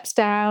little steps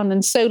down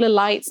and solar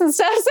lights and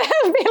stuff. So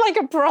it'll be like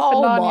a proper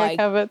Narnia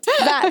cupboard.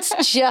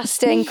 That's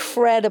just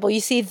incredible. You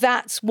see,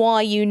 that's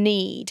why you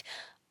need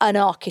an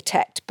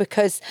architect,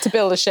 because to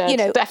build a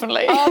shed,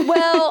 definitely.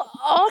 Well,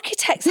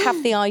 architects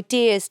have the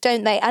ideas,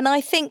 don't they? And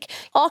I think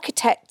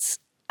architects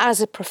as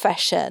a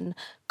profession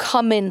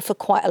come in for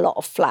quite a lot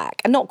of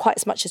flack, and not quite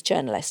as much as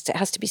journalists, it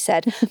has to be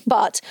said.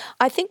 But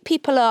I think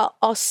people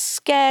are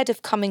scared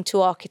of coming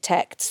to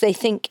architects. They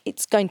think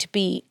it's going to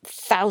be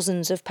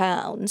thousands of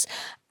pounds.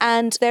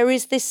 And there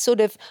is this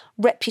sort of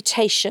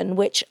reputation,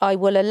 which I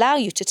will allow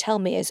you to tell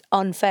me is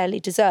unfairly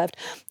deserved,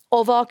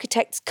 of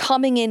architects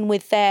coming in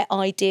with their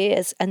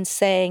ideas and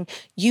saying,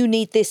 you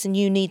need this and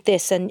you need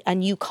this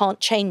and you can't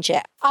change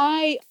it.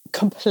 I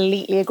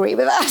completely agree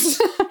with that.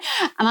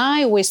 And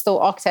I always thought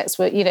architects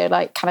were,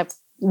 like kind of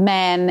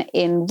men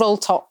in roll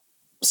top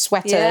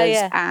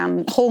sweaters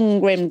and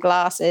horn-rimmed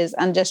glasses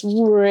and just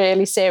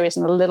really serious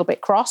and a little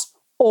bit cross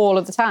all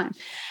of the time.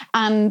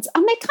 And they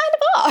kind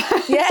of are.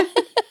 Yeah.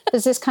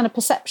 There's this kind of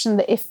perception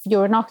that if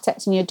you're an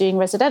architect and you're doing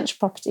residential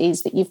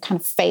properties, that you've kind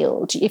of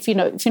failed. If you're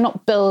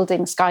not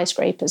building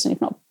skyscrapers and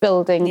you're not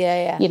building,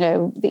 you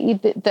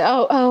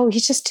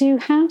just do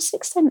house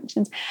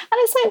extensions. And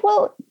it's like,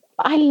 well,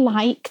 I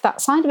like that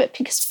side of it,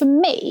 because for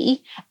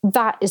me,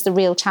 that is the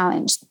real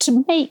challenge.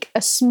 To make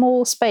a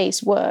small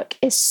space work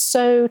is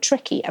so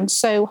tricky and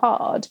so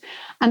hard.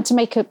 And to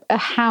make a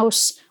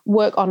house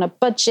work on a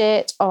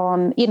budget,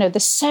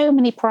 there's so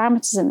many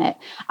parameters in it.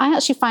 I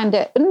actually find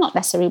it not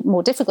necessarily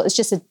more difficult, it's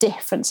just a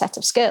different set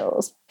of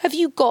skills. Have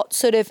you got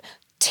sort of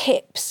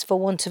tips, for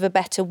want of a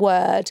better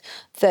word,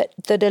 that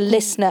a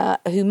listener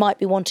who might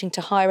be wanting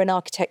to hire an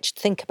architect should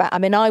think about? I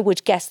mean, I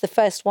would guess the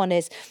first one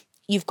is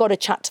you've got to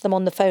chat to them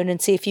on the phone and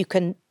see if you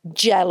can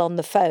gel on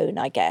the phone,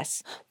 I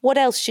guess. What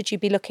else should you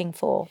be looking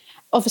for?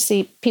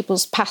 Obviously,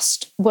 people's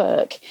past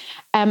work,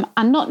 and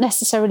not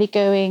necessarily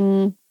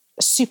going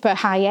super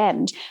high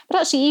end,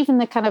 but actually even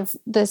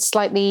the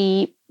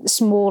slightly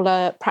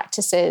smaller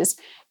practices.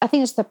 I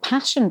think it's the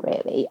passion,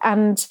 really,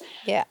 and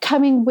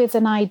coming with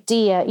an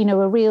idea,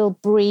 a real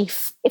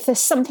brief. If there's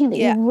something that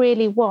you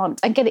really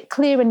want, and get it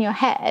clear in your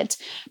head,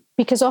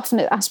 because often,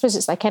 I suppose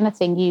it's like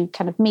anything, you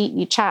kind of meet,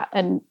 you chat,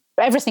 and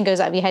everything goes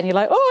out of your head and you're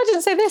like, oh, I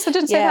didn't say this, I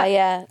didn't say that.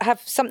 Yeah,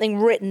 have something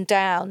written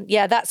down.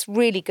 Yeah, that's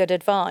really good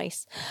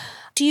advice.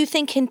 Do you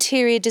think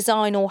interior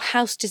design or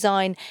house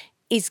design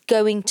is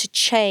going to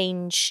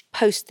change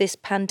post this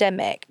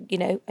pandemic,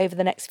 over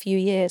the next few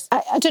years?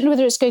 I don't know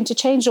whether it's going to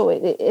change or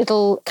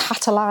it'll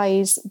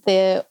catalyse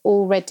the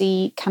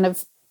already kind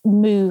of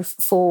move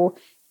for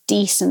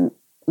decent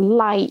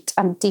light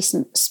and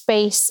decent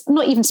space,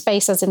 not even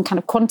space as in kind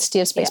of quantity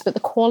of space, but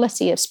the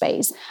quality of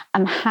space,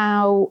 and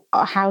how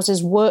our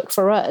houses work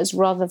for us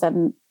rather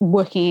than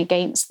working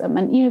against them.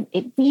 And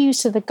views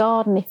to the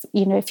garden,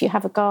 if you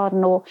have a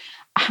garden, or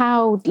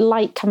how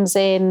light comes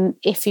in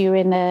if you're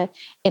in a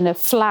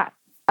flat.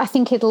 I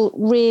think it'll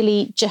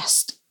really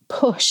just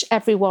push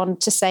everyone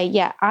to say,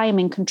 yeah, I am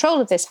in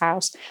control of this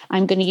house.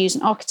 I'm going to use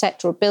an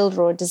architect or a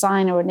builder or a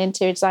designer or an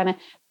interior designer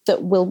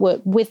that will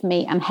work with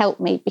me and help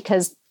me,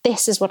 because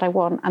this is what I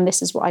want and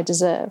this is what I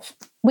deserve.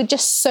 We're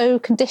just so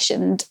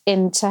conditioned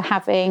into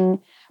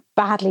having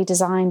badly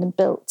designed and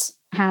built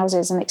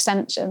houses and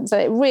extensions. So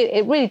it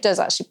really does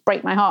actually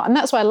break my heart. And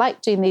that's why I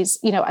like doing these.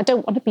 I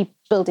don't want to be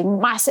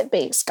building massive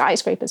big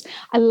skyscrapers.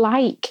 I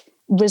like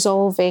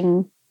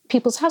resolving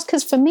people's house,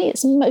 because for me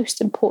it's the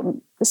most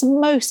important. It's the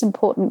most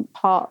important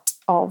part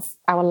of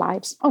our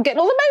lives. I'm getting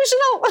all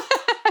emotional.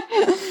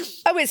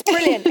 Oh, it's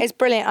brilliant. It's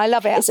brilliant. I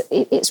love it.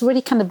 It's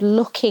really kind of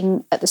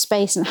looking at the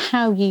space and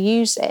how you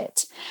use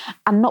it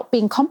and not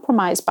being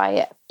compromised by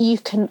it. You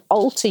can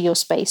alter your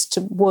space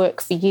to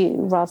work for you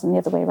rather than the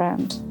other way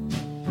around.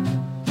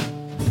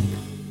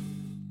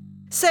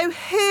 So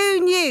who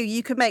knew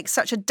you could make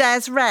such a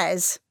des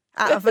res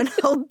out of an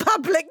old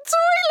public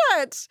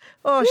toilet?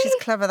 Oh, she's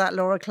clever, that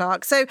Laura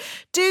Clark. So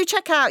do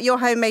check out Your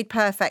Home Made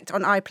Perfect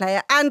on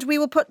iPlayer, and we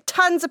will put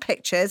tons of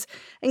pictures,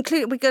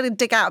 including, we're going to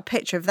dig out a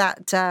picture of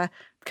that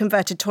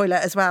converted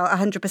toilet as well,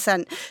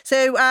 100%.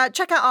 So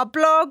check out our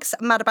blogs,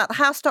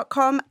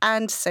 madaboutthehouse.com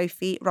and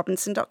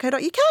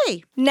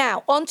sophierobinson.co.uk.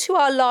 Now, on to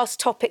our last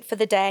topic for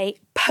the day,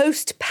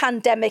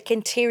 post-pandemic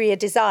interior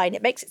design.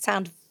 It makes it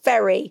sound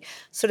very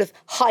sort of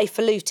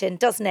highfalutin,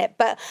 doesn't it?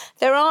 But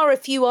there are a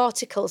few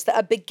articles that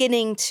are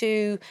beginning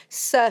to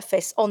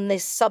surface on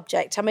this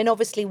subject. I mean,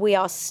 obviously, we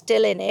are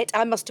still in it.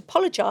 I must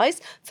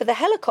apologise for the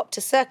helicopter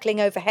circling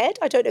overhead.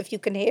 I don't know if you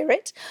can hear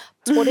it.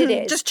 That's what it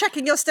is. Just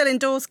checking you're still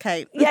indoors,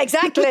 Kate. Yeah,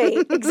 exactly.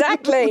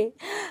 Exactly.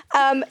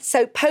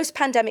 So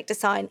post-pandemic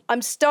design,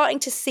 I'm starting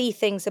to see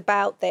things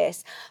about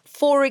this.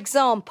 For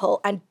example,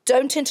 and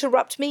don't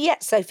interrupt me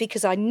yet, Sophie,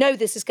 because I know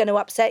this is going to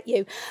upset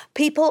you.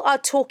 People are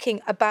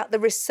talking about the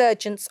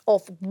resurgence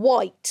of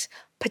white,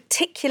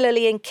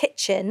 particularly in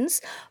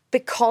kitchens,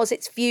 because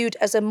it's viewed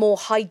as a more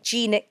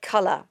hygienic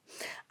colour.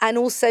 And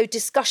also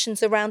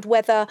discussions around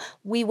whether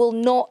we will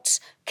not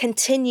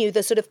continue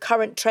the sort of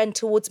current trend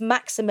towards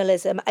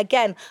maximalism,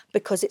 again,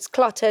 because it's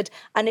cluttered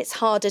and it's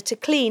harder to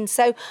clean.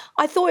 So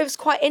I thought it was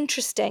quite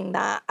interesting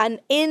that. And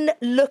in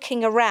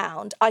looking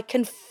around, I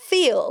can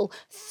feel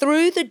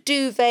through the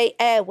duvet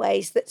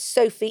airways that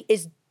Sophie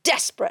is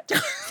desperate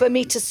for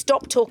me to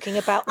stop talking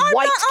about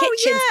white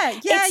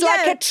kitchens. It's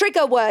like a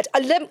trigger word.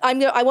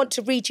 I want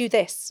to read you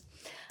this.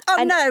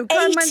 Oh, no,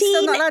 I'm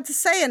still not allowed to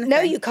say anything.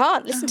 No, you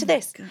can't. Listen to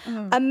this.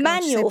 A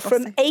manual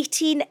from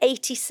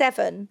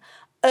 1887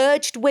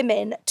 urged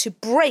women to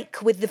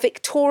break with the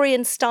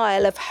Victorian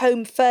style of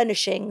home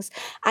furnishings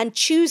and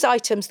choose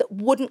items that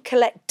wouldn't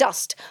collect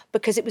dust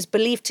because it was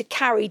believed to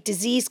carry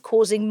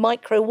disease-causing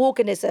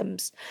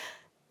microorganisms.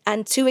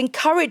 And to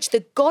encourage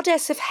the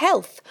goddess of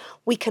health,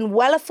 we can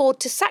well afford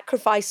to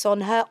sacrifice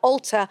on her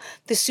altar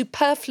the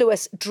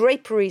superfluous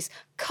draperies,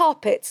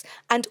 carpets,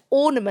 and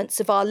ornaments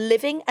of our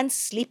living and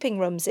sleeping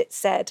rooms, it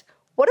said.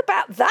 What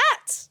about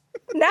that?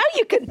 Now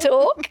you can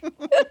talk.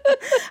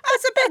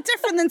 That's a bit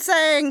different than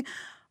saying,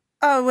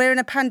 oh, we're in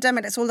a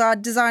pandemic, let's all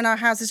design our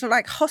houses look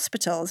like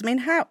hospitals. I mean,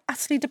 how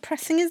utterly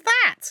depressing is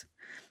that?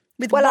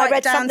 Well, I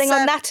read something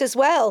on that as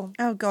well.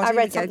 Oh, God, I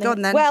read something. Go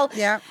on then. Well,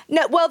 yeah.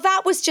 No, well,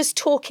 that was just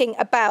talking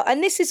about,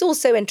 and this is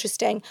also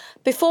interesting,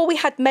 before we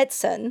had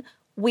medicine,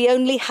 we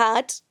only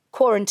had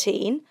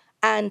quarantine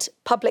and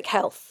public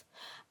health.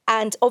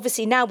 And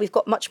obviously now we've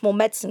got much more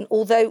medicine,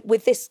 although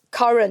with this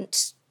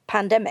current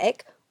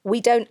pandemic, we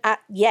don't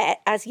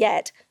as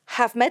yet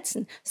have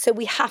medicine. So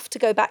we have to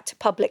go back to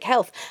public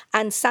health.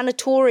 And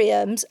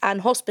sanatoriums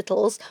and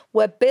hospitals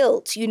were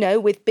built,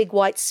 with big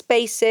white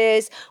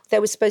spaces.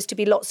 There was supposed to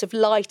be lots of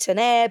light and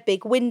air,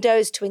 big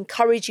windows to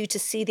encourage you to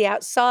see the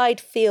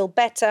outside, feel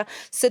better.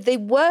 So they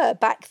were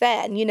back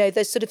then,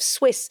 those sort of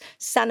Swiss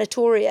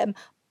sanatorium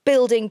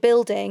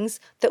buildings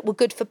that were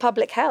good for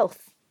public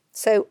health.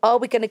 So are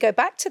we going to go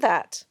back to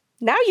that?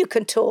 Now you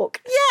can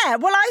talk. Yeah,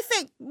 well, I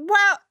think,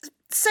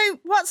 so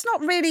what's not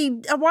really,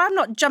 why I'm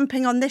not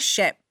jumping on this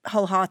ship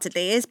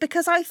wholeheartedly is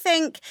because I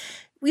think,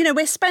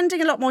 we're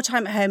spending a lot more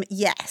time at home,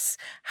 yes.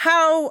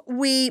 How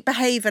we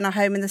behave in our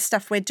home and the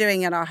stuff we're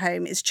doing in our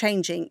home is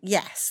changing,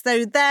 yes.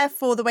 So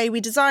therefore, the way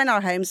we design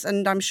our homes,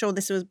 and I'm sure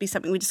this will be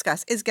something we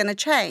discuss, is going to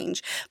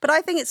change. But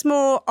I think it's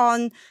more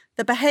on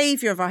the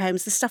behaviour of our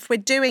homes, the stuff we're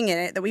doing in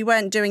it that we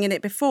weren't doing in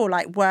it before,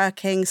 like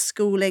working,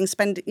 schooling,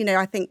 spending,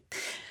 I think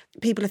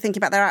people are thinking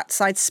about their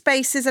outside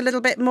spaces a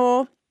little bit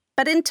more.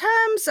 But in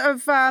terms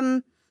of,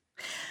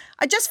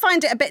 I just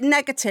find it a bit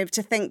negative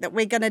to think that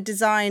we're going to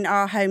design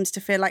our homes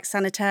to feel like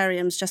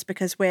sanitariums just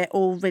because we're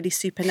all really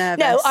super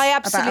nervous. No, I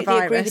absolutely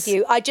agree with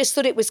you. I just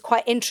thought it was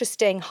quite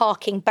interesting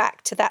harking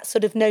back to that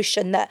sort of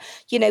notion that,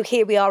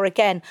 here we are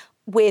again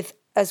with,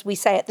 as we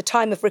say at the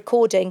time of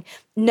recording,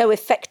 no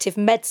effective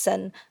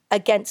medicine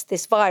against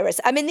this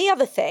virus. I mean, the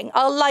other thing,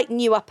 I'll lighten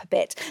you up a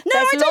bit. No,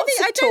 I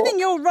don't think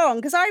you're wrong,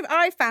 because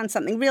I found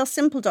something.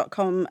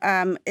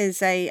 Realsimple.com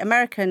is a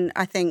American,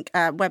 I think,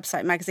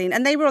 website magazine,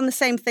 and they were on the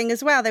same thing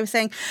as well. They were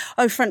saying,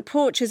 front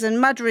porches and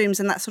mudrooms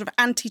and that sort of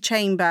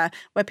antechamber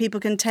where people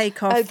can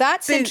take off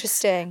that's boots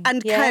interesting.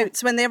 And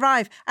coats when they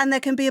arrive, and there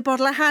can be a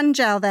bottle of hand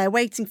gel there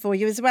waiting for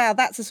you as well.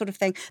 That's the sort of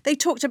thing. They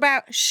talked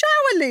about shower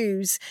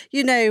loos,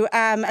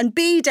 and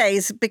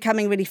B-days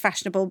becoming really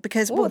fashionable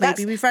because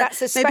maybe we've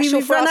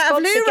run out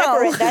of loo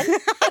roll. Then.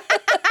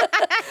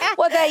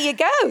 Well, there you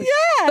go.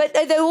 Yeah. But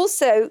they're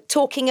also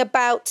talking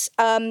about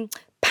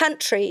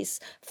pantries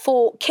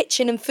for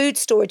kitchen and food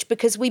storage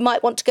because we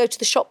might want to go to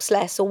the shops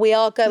less or we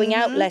are going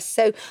out less.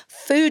 So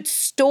food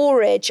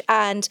storage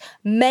and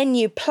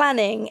menu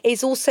planning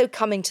is also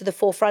coming to the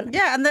forefront.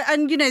 Yeah, and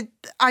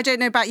I don't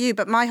know about you,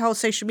 but my whole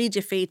social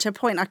media feed, to a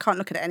point I can't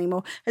look at it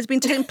anymore, has been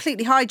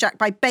completely hijacked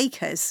by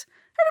bakers.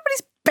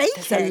 Everybody's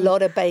baking. There's a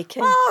lot of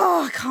baking.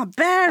 Oh, I can't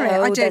bear it.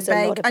 I don't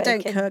bake. I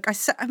don't baking. cook.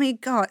 I mean,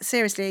 God,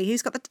 seriously,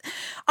 who's got the...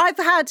 I've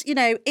had,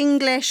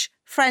 English,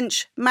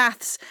 French,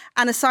 maths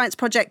and a science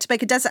project to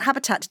make a desert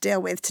habitat to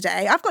deal with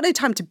today. I've got no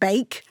time to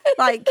bake.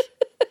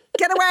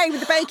 Get away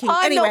with the baking.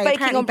 I'm anyway, not baking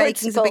apparently on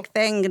baking's principle. a big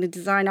thing. I'm going to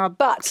design our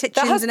kitchens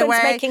the husband's in a way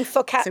making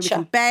focaccia. so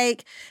we can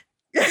bake.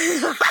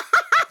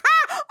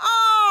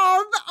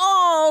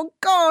 Oh,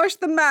 gosh,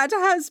 the mad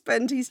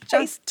husband. He's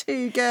just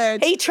too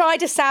good. He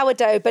tried a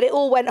sourdough, but it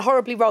all went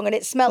horribly wrong and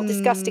it smelled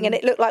disgusting and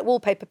it looked like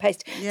wallpaper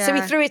paste. Yeah. So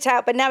he threw it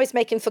out, but now he's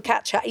making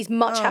focaccia. He's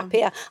much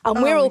happier.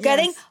 And we're all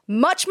getting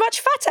much,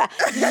 much fatter.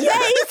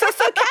 Yay for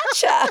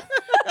focaccia.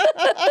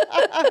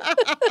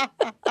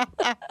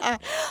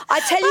 I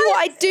tell you what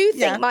I do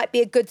think might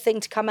be a good thing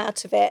to come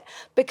out of it,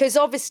 because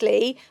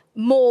obviously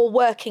more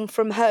working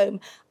from home.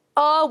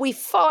 Are we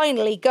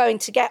finally going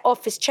to get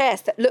office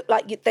chairs that look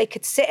like they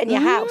could sit in your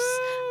house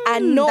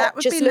and not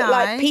just look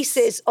like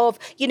pieces of,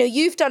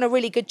 you've done a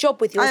really good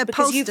job with yours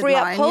because you've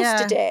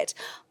reupholstered it.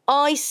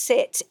 I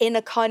sit in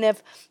a kind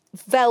of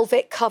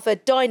velvet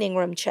covered dining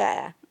room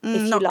chair,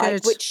 if you like,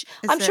 good. Which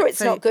I'm sure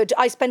it's not good.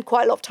 I spend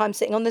quite a lot of time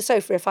sitting on the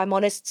sofa, if I'm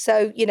honest.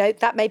 So,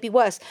 that may be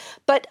worse.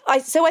 But I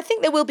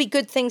think there will be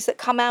good things that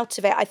come out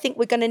of it. I think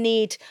we're going to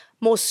need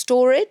more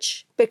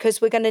storage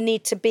because we're going to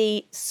need to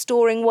be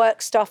storing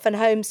work stuff and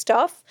home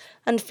stuff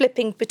and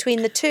flipping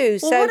between the two.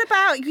 Well,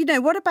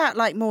 what about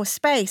like more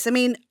space? I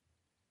mean,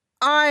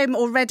 I'm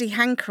already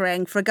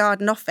hankering for a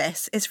garden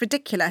office. It's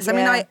ridiculous. Yeah. I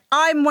mean,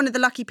 I'm one of the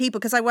lucky people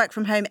because I work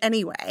from home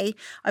anyway.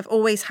 I've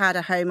always had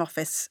a home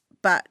office,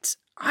 but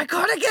I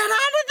got to get out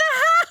of the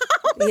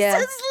house. Yeah.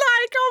 It's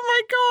like, oh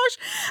my gosh.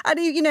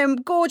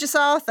 And, gorgeous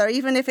Arthur,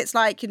 even if it's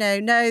like,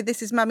 no,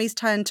 this is mummy's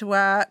turn to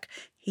work.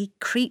 He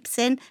creeps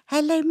in.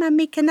 Hello,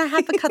 mummy, can I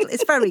have a cuddle?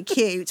 It's very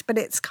cute, but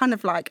it's kind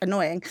of like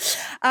annoying.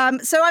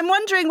 So I'm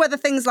wondering whether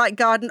things like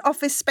garden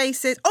office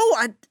spaces.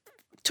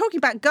 talking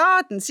about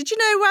gardens, did you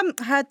know,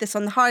 I heard this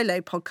on the High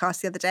Low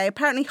podcast the other day,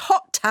 apparently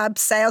hot tub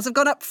sales have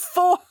gone up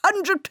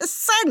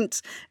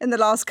 400% in the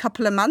last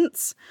couple of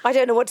months. I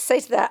don't know what to say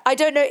to that. I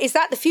don't know, is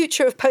that the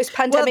future of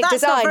post-pandemic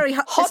design?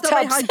 It's not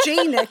very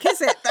hygienic,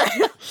 is it,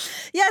 though?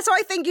 Yeah, so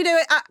I think,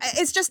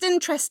 it's just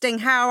interesting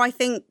how I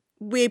think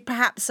we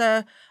perhaps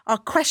are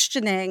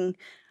questioning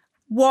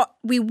what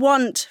we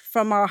want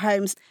from our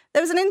homes.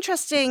 There was an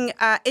interesting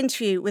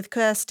interview with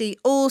Kirsty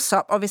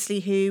Allsop, obviously,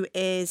 who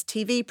is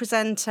TV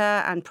presenter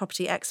and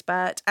property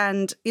expert.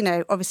 And,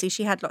 obviously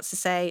she had lots to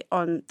say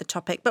on the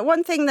topic. But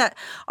one thing that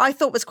I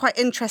thought was quite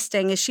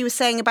interesting is she was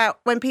saying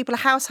about when people are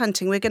house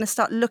hunting, we're going to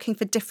start looking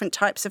for different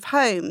types of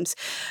homes.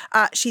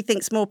 She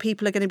thinks more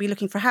people are going to be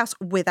looking for a house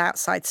with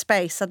outside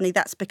space. Suddenly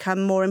that's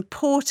become more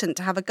important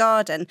to have a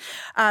garden,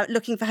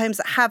 looking for homes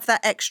that have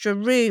that extra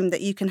room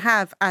that you can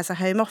have as a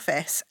home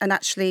office. And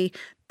actually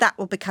that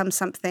will become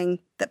something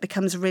that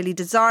becomes really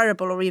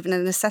desirable or even a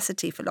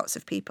necessity for lots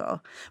of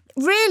people.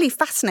 Really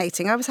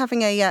fascinating. I was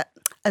having a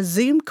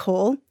Zoom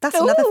call. That's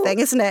another thing,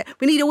 isn't it?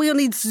 We all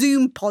need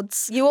Zoom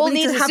pods. You all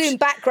need a Zoom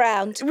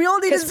background. We all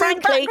need a Zoom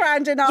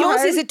background in our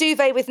yours home. is a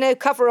duvet with no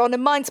cover on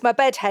and mine's my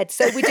bed head,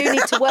 so we do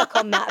need to work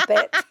on that a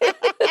bit.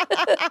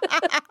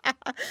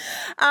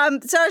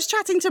 So I was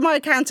chatting to my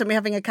accountant, we're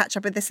having a catch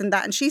up with this and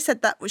that, and she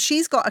said that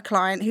she's got a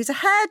client who's a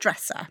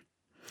hairdresser.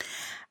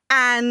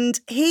 And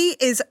he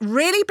is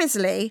really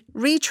busily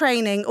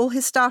retraining all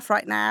his staff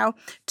right now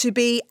to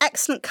be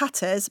excellent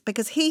cutters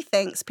because he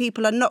thinks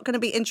people are not going to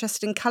be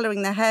interested in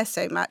colouring their hair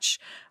so much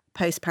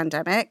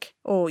post-pandemic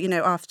or,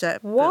 after.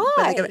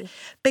 Why?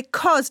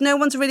 Because no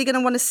one's really going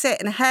to want to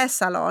sit in a hair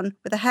salon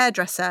with a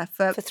hairdresser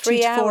for 3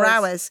 2 to 4 hours.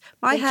 hours.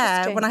 My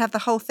hair, when I have the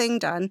whole thing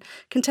done,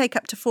 can take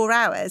up to 4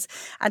 hours.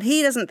 And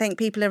he doesn't think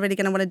people are really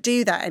going to want to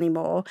do that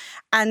anymore.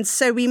 And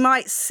so we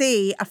might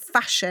see a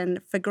fashion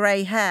for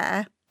grey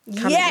hair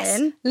coming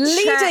in.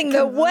 Leading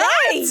the way.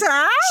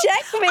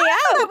 Check me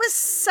out. That was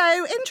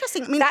so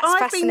interesting. I mean, that's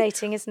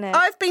fascinating, isn't it?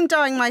 I've been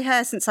dyeing my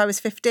hair since I was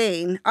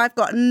 15. I've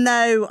got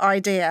no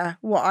idea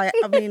what I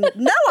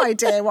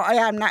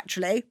am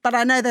naturally, but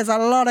I know there's a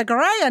lot of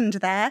grey under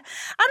there. And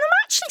I'm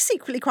actually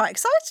secretly quite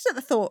excited at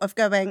the thought of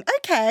going,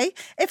 okay,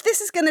 if this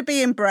is going to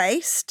be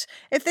embraced,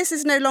 if this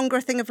is no longer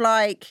a thing of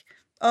like,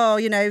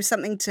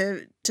 something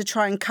to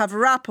try and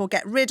cover up or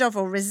get rid of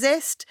or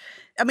resist.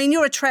 I mean,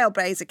 you're a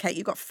trailblazer, Kate.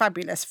 You've got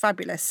fabulous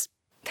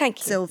Thank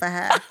you. silver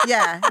hair.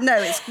 Yeah,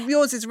 no,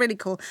 yours is really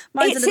cool.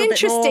 Mine's it's a little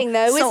interesting, bit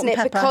more though, salt isn't it?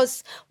 and pepper.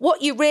 Because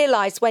what you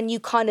realise when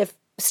you kind of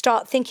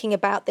start thinking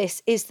about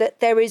this is that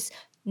there is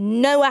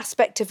no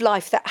aspect of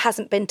life that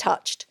hasn't been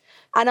touched.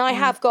 And I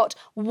have got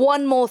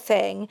one more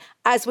thing,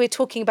 as we're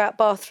talking about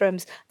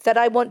bathrooms, that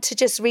I want to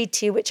just read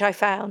to you, which I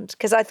found,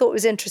 because I thought it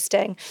was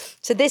interesting.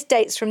 So this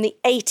dates from the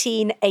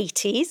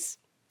 1880s.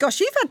 Gosh,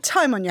 you've had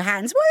time on your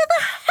hands. What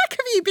the heck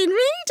have you been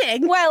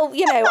reading? Well,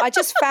 I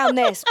just found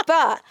this,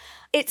 but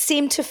it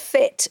seemed to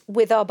fit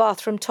with our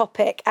bathroom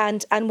topic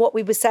and what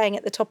we were saying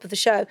at the top of the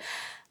show.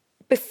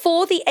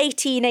 Before the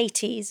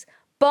 1880s,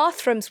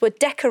 bathrooms were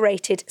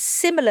decorated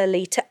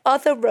similarly to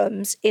other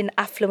rooms in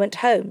affluent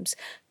homes,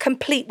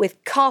 complete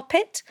with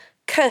carpet,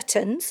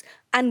 curtains,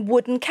 and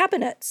wooden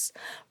cabinets.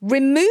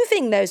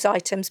 Removing those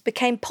items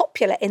became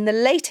popular in the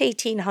late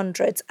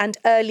 1800s and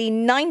early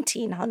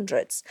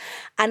 1900s.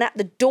 And at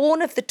the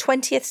dawn of the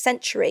 20th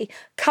century,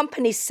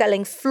 companies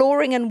selling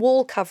flooring and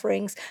wall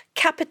coverings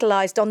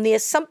capitalised on the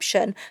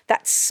assumption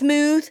that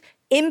smooth,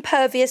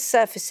 impervious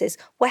surfaces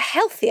were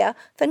healthier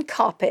than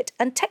carpet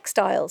and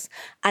textiles,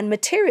 and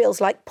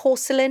materials like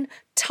porcelain,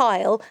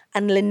 tile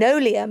and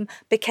linoleum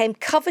became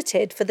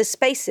coveted for the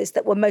spaces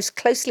that were most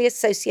closely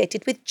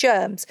associated with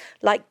germs,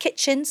 like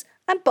kitchens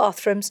and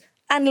bathrooms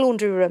and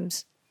laundry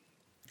rooms.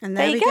 And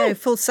there we go,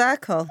 full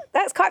circle.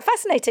 That's quite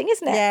fascinating,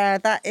 isn't it? Yeah,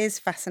 that is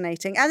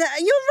fascinating. And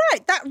you're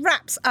right, that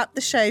wraps up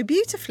the show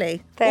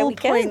beautifully. There All we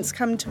go. points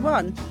come to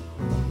one.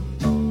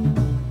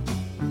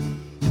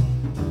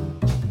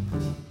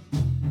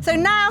 So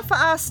now for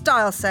our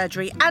style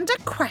surgery and a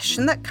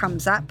question that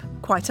comes up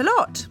quite a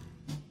lot.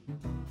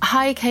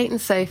 Hi, Kate and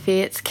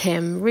Sophie, it's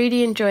Kim.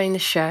 Really enjoying the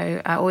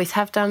show. I always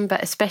have done,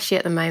 but especially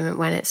at the moment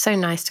when it's so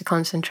nice to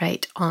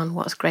concentrate on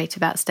what's great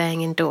about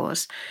staying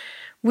indoors.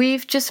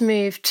 We've just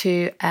moved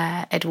to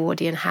an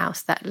Edwardian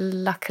house that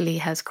luckily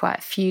has quite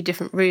a few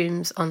different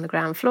rooms on the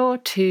ground floor,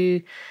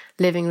 2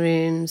 living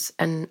rooms,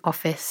 an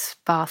office,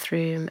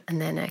 bathroom,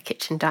 and then a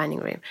kitchen dining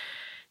room.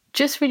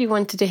 Just really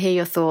wanted to hear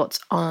your thoughts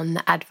on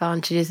the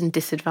advantages and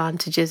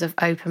disadvantages of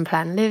open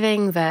plan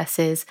living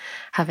versus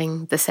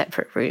having the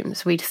separate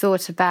rooms. We'd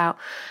thought about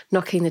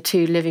knocking the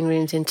 2 living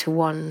rooms into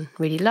one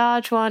really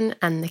large one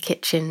and the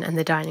kitchen and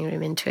the dining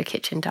room into a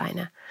kitchen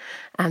diner.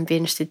 And be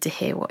interested to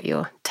hear what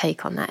your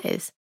take on that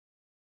is.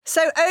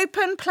 So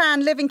open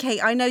plan living,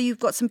 Kate, I know you've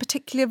got some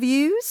particular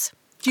views.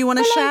 Do you want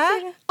to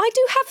share? I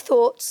do have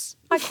thoughts.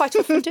 I quite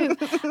often do.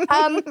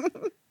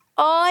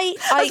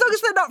 As long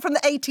as they're not from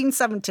the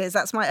 1870s,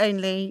 that's my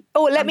only...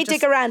 Oh, let me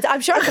dig around. I'm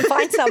sure I can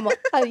find some,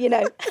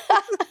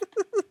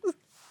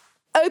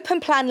 Open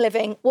plan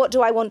living, what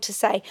do I want to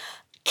say?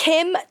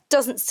 Kim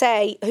doesn't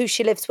say who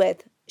she lives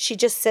with. She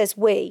just says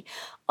we.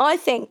 I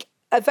think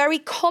a very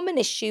common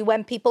issue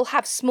when people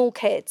have small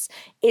kids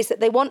is that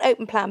they want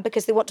open plan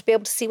because they want to be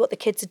able to see what the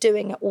kids are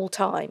doing at all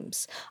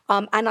times.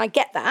 And I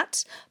get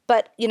that.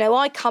 But,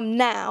 I come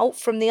now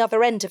from the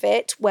other end of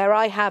it where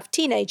I have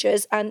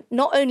teenagers, and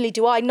not only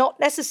do I not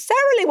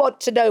necessarily want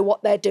to know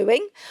what they're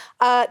doing,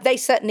 they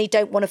certainly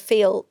don't want to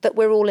feel that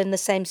we're all in the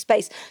same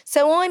space.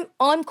 So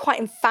I'm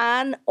quite a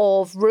fan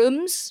of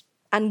rooms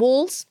and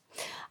walls.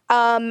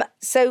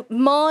 So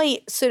my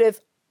sort of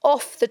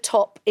off the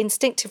top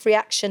instinctive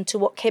reaction to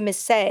what Kim is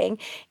saying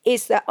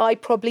is that I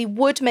probably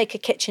would make a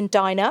kitchen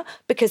diner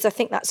because I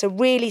think that's a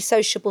really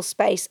sociable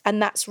space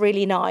and that's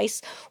really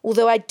nice.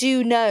 Although I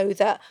do know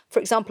that, for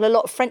example, a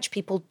lot of French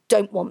people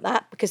don't want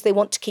that because they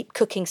want to keep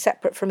cooking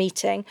separate from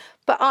eating.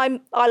 But I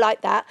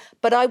like that.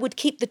 But I would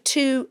keep the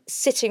 2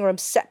 sitting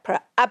rooms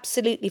separate,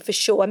 absolutely, for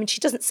sure. I mean, she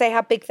doesn't say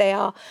how big they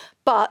are,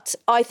 but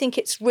I think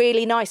it's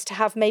really nice to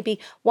have maybe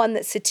one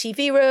that's the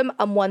TV room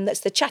and one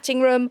that's the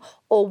chatting room,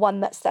 or one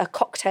that's the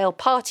cocktail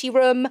party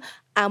room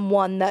and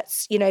one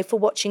that's, for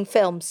watching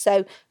films.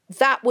 So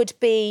that would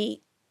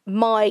be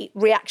my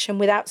reaction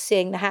without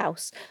seeing the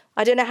house.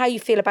 I don't know how you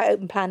feel about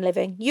open plan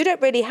living. You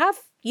don't really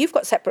you've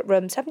got separate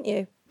rooms, haven't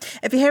you?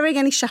 If you're hearing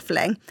any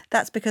shuffling,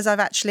 that's because I'm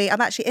actually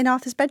in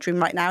Arthur's bedroom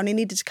right now, and he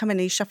needed to come in.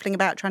 He's shuffling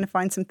about trying to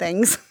find some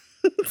things.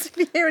 So if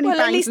you hear any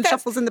bangs and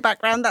shuffles in the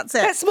background, that's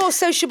it. That's more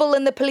sociable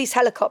than the police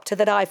helicopter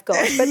that I've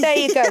got. But there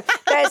you go.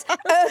 There's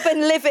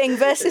urban living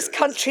versus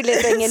country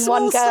living in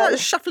one go.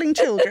 Shuffling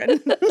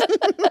children.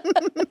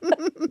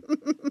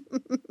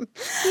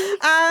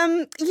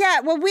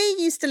 Well, we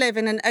used to live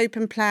in an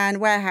open plan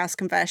warehouse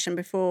conversion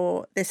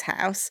before this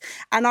house,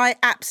 and I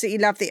absolutely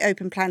love the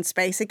open plan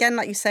space. Again,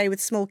 like you say, with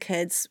small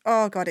kids,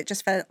 oh God, it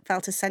just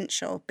felt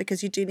essential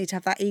because you do need to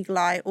have that eagle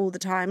eye all the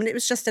time. And it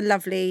was just a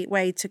lovely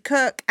way to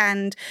cook,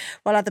 and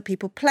while other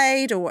people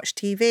played or watched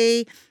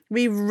TV,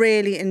 we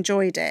really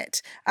enjoyed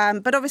it.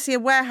 But obviously a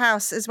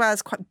warehouse as well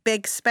is quite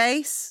big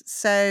space.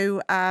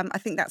 So I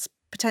think that's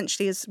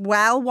potentially as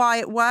well why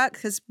it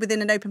works, because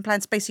within an open plan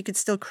space you could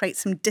still create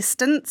some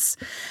distance.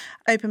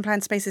 Open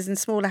plan spaces in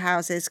smaller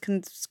houses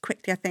can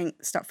quickly, I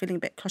think, start feeling a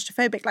bit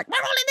claustrophobic, like we're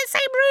all in the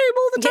same room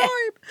all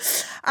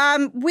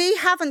the time. We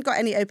haven't got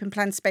any open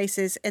plan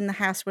spaces in the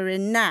house we're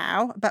in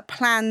now, but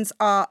plans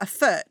are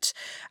afoot.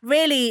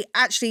 Really,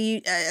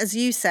 actually, as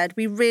you said,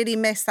 we really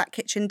miss that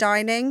kitchen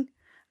dining.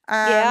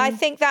 I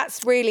think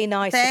that's really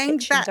nice.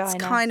 That's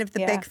kind of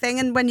the big thing.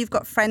 And when you've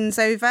got friends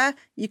over,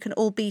 you can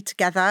all be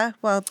together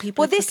while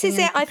people. Well, this is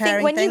it. I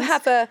think when you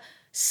have a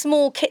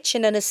small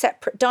kitchen and a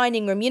separate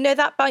dining room,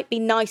 that might be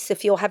nice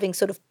if you're having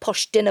sort of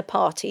posh dinner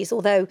parties,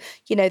 although,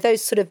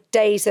 those sort of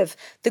days of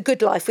the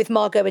good life with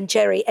Margot and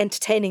Jerry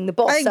entertaining the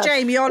boss. I think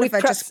Jamie Oliver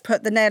just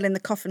put the nail in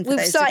the coffin for those.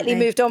 We've slightly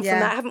moved on from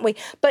that, haven't we?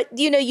 But,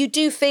 you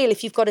do feel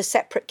if you've got a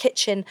separate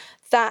kitchen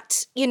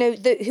that,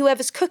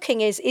 whoever's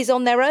cooking is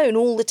on their own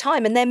all the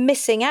time and they're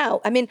missing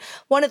out. I mean,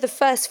 one of the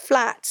first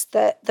flats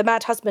that the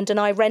Mad Husband and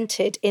I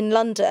rented in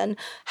London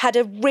had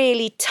a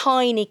really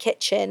tiny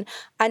kitchen.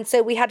 And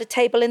so we had a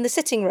table in the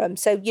sitting room.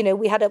 So,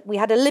 we had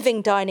a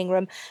living dining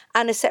room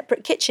and a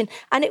separate kitchen.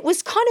 And it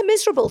was kind of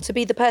miserable to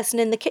be the person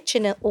in the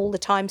kitchen all the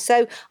time.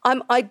 So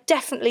I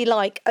definitely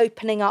like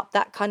opening up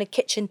that kind of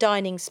kitchen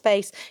dining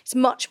space. It's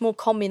much more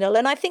communal.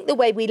 And I think the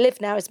way we live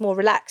now is more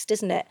relaxed,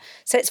 isn't it?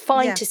 So it's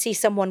fine to see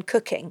someone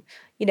cooking.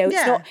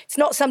 It's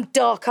not some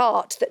dark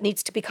art that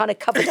needs to be kind of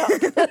covered up.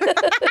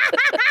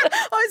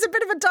 It's a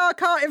bit of a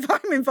dark art if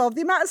I'm involved.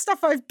 The amount of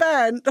stuff I've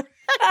burnt for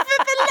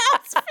the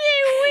last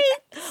few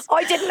weeks.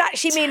 I didn't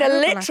actually mean a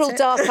literal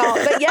dark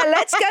art, but yeah,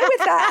 let's go with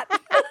that.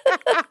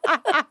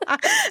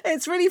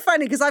 It's really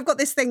funny because I've got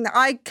this thing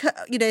that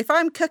if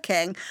I'm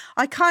cooking,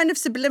 I kind of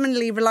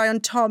subliminally rely on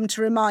Tom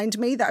to remind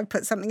me that I've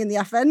put something in the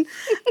oven.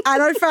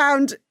 And I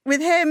found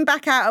with him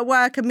back out at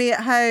work and me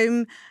at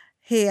home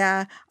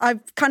here, I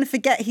kind of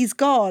forget he's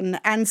gone.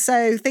 And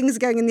so things are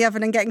going in the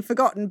oven and getting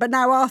forgotten. But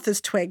now Arthur's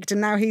twigged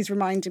and now he's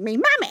reminding me,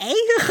 Mummy!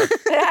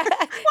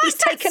 He's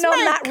taken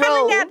on that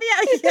role.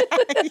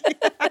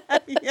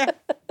 Yeah.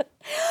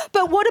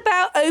 But what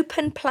about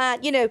open plan?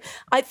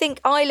 I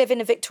think I live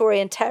in a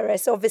Victorian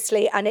terrace,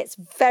 obviously, and it's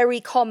very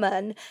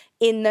common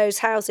in those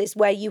houses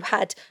where you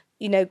had,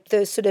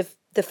 the sort of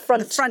the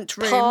front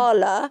room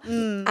parlour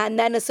and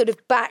then a sort of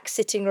back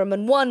sitting room,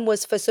 and one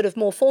was for sort of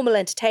more formal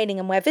entertaining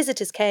and where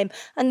visitors came,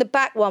 and the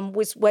back one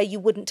was where you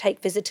wouldn't take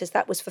visitors,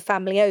 that was for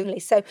family only.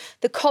 So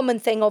the common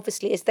thing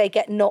obviously is they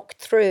get knocked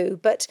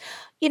through, but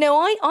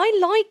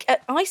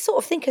I sort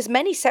of think as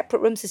many separate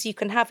rooms as you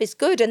can have is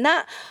good, and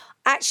that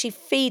actually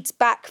feeds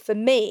back for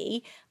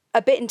me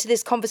a bit into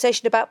this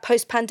conversation about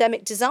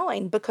post-pandemic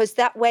design, because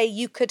that way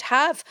you could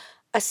have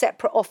a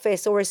separate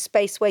office or a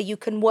space where you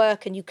can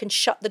work and you can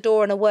shut the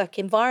door in a work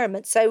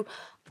environment. So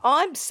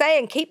I'm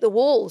saying keep the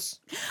walls.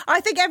 I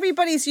think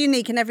everybody's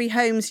unique and every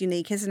home's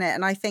unique, isn't it?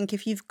 And I think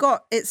if you've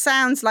got, it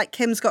sounds like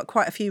Kim's got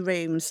quite a few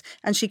rooms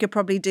and she could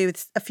probably do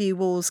with a few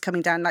walls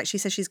coming down. Like she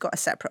says, she's got a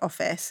separate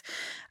office.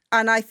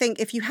 And I think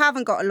if you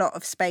haven't got a lot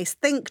of space,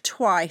 think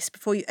twice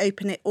before you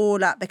open it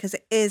all up, because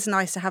it is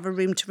nice to have a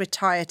room to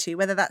retire to,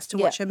 whether that's to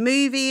watch a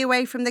movie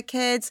away from the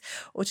kids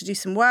or to do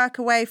some work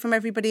away from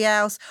everybody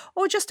else,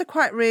 or just a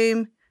quiet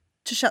room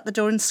to shut the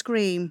door and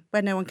scream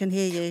where no one can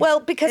hear you. Well,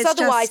 because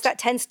otherwise that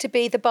tends to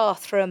be the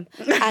bathroom.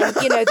 And,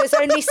 there's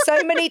only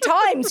so many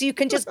times you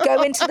can just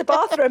go into the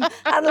bathroom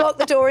and lock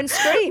the door and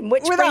scream,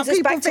 which brings us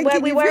back to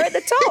where we were at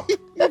the top.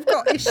 You've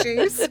got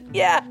issues.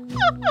 Yeah.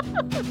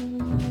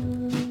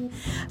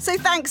 So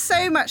thanks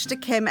so much to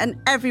Kim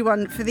and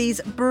everyone for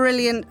these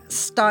brilliant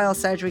style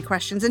surgery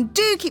questions. And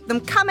do keep them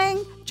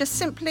coming. Just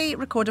simply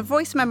record a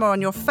voice memo on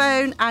your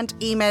phone and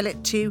email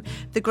it to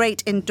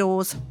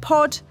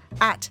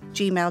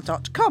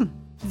thegreatindoorsPod@gmail.com.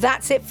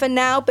 That's it for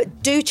now,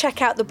 but do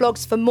check out the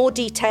blogs for more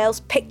details,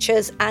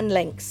 pictures and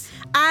links.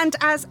 And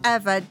as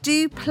ever,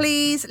 do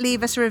please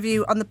leave us a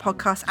review on the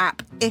podcast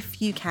app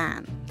if you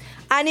can.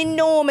 An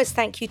enormous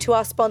thank you to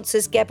our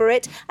sponsors,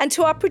 Geberit, and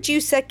to our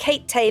producer,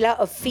 Kate Taylor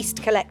of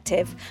Feast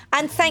Collective.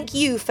 And thank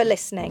you for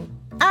listening.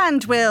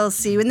 And we'll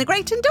see you in the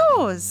great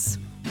indoors.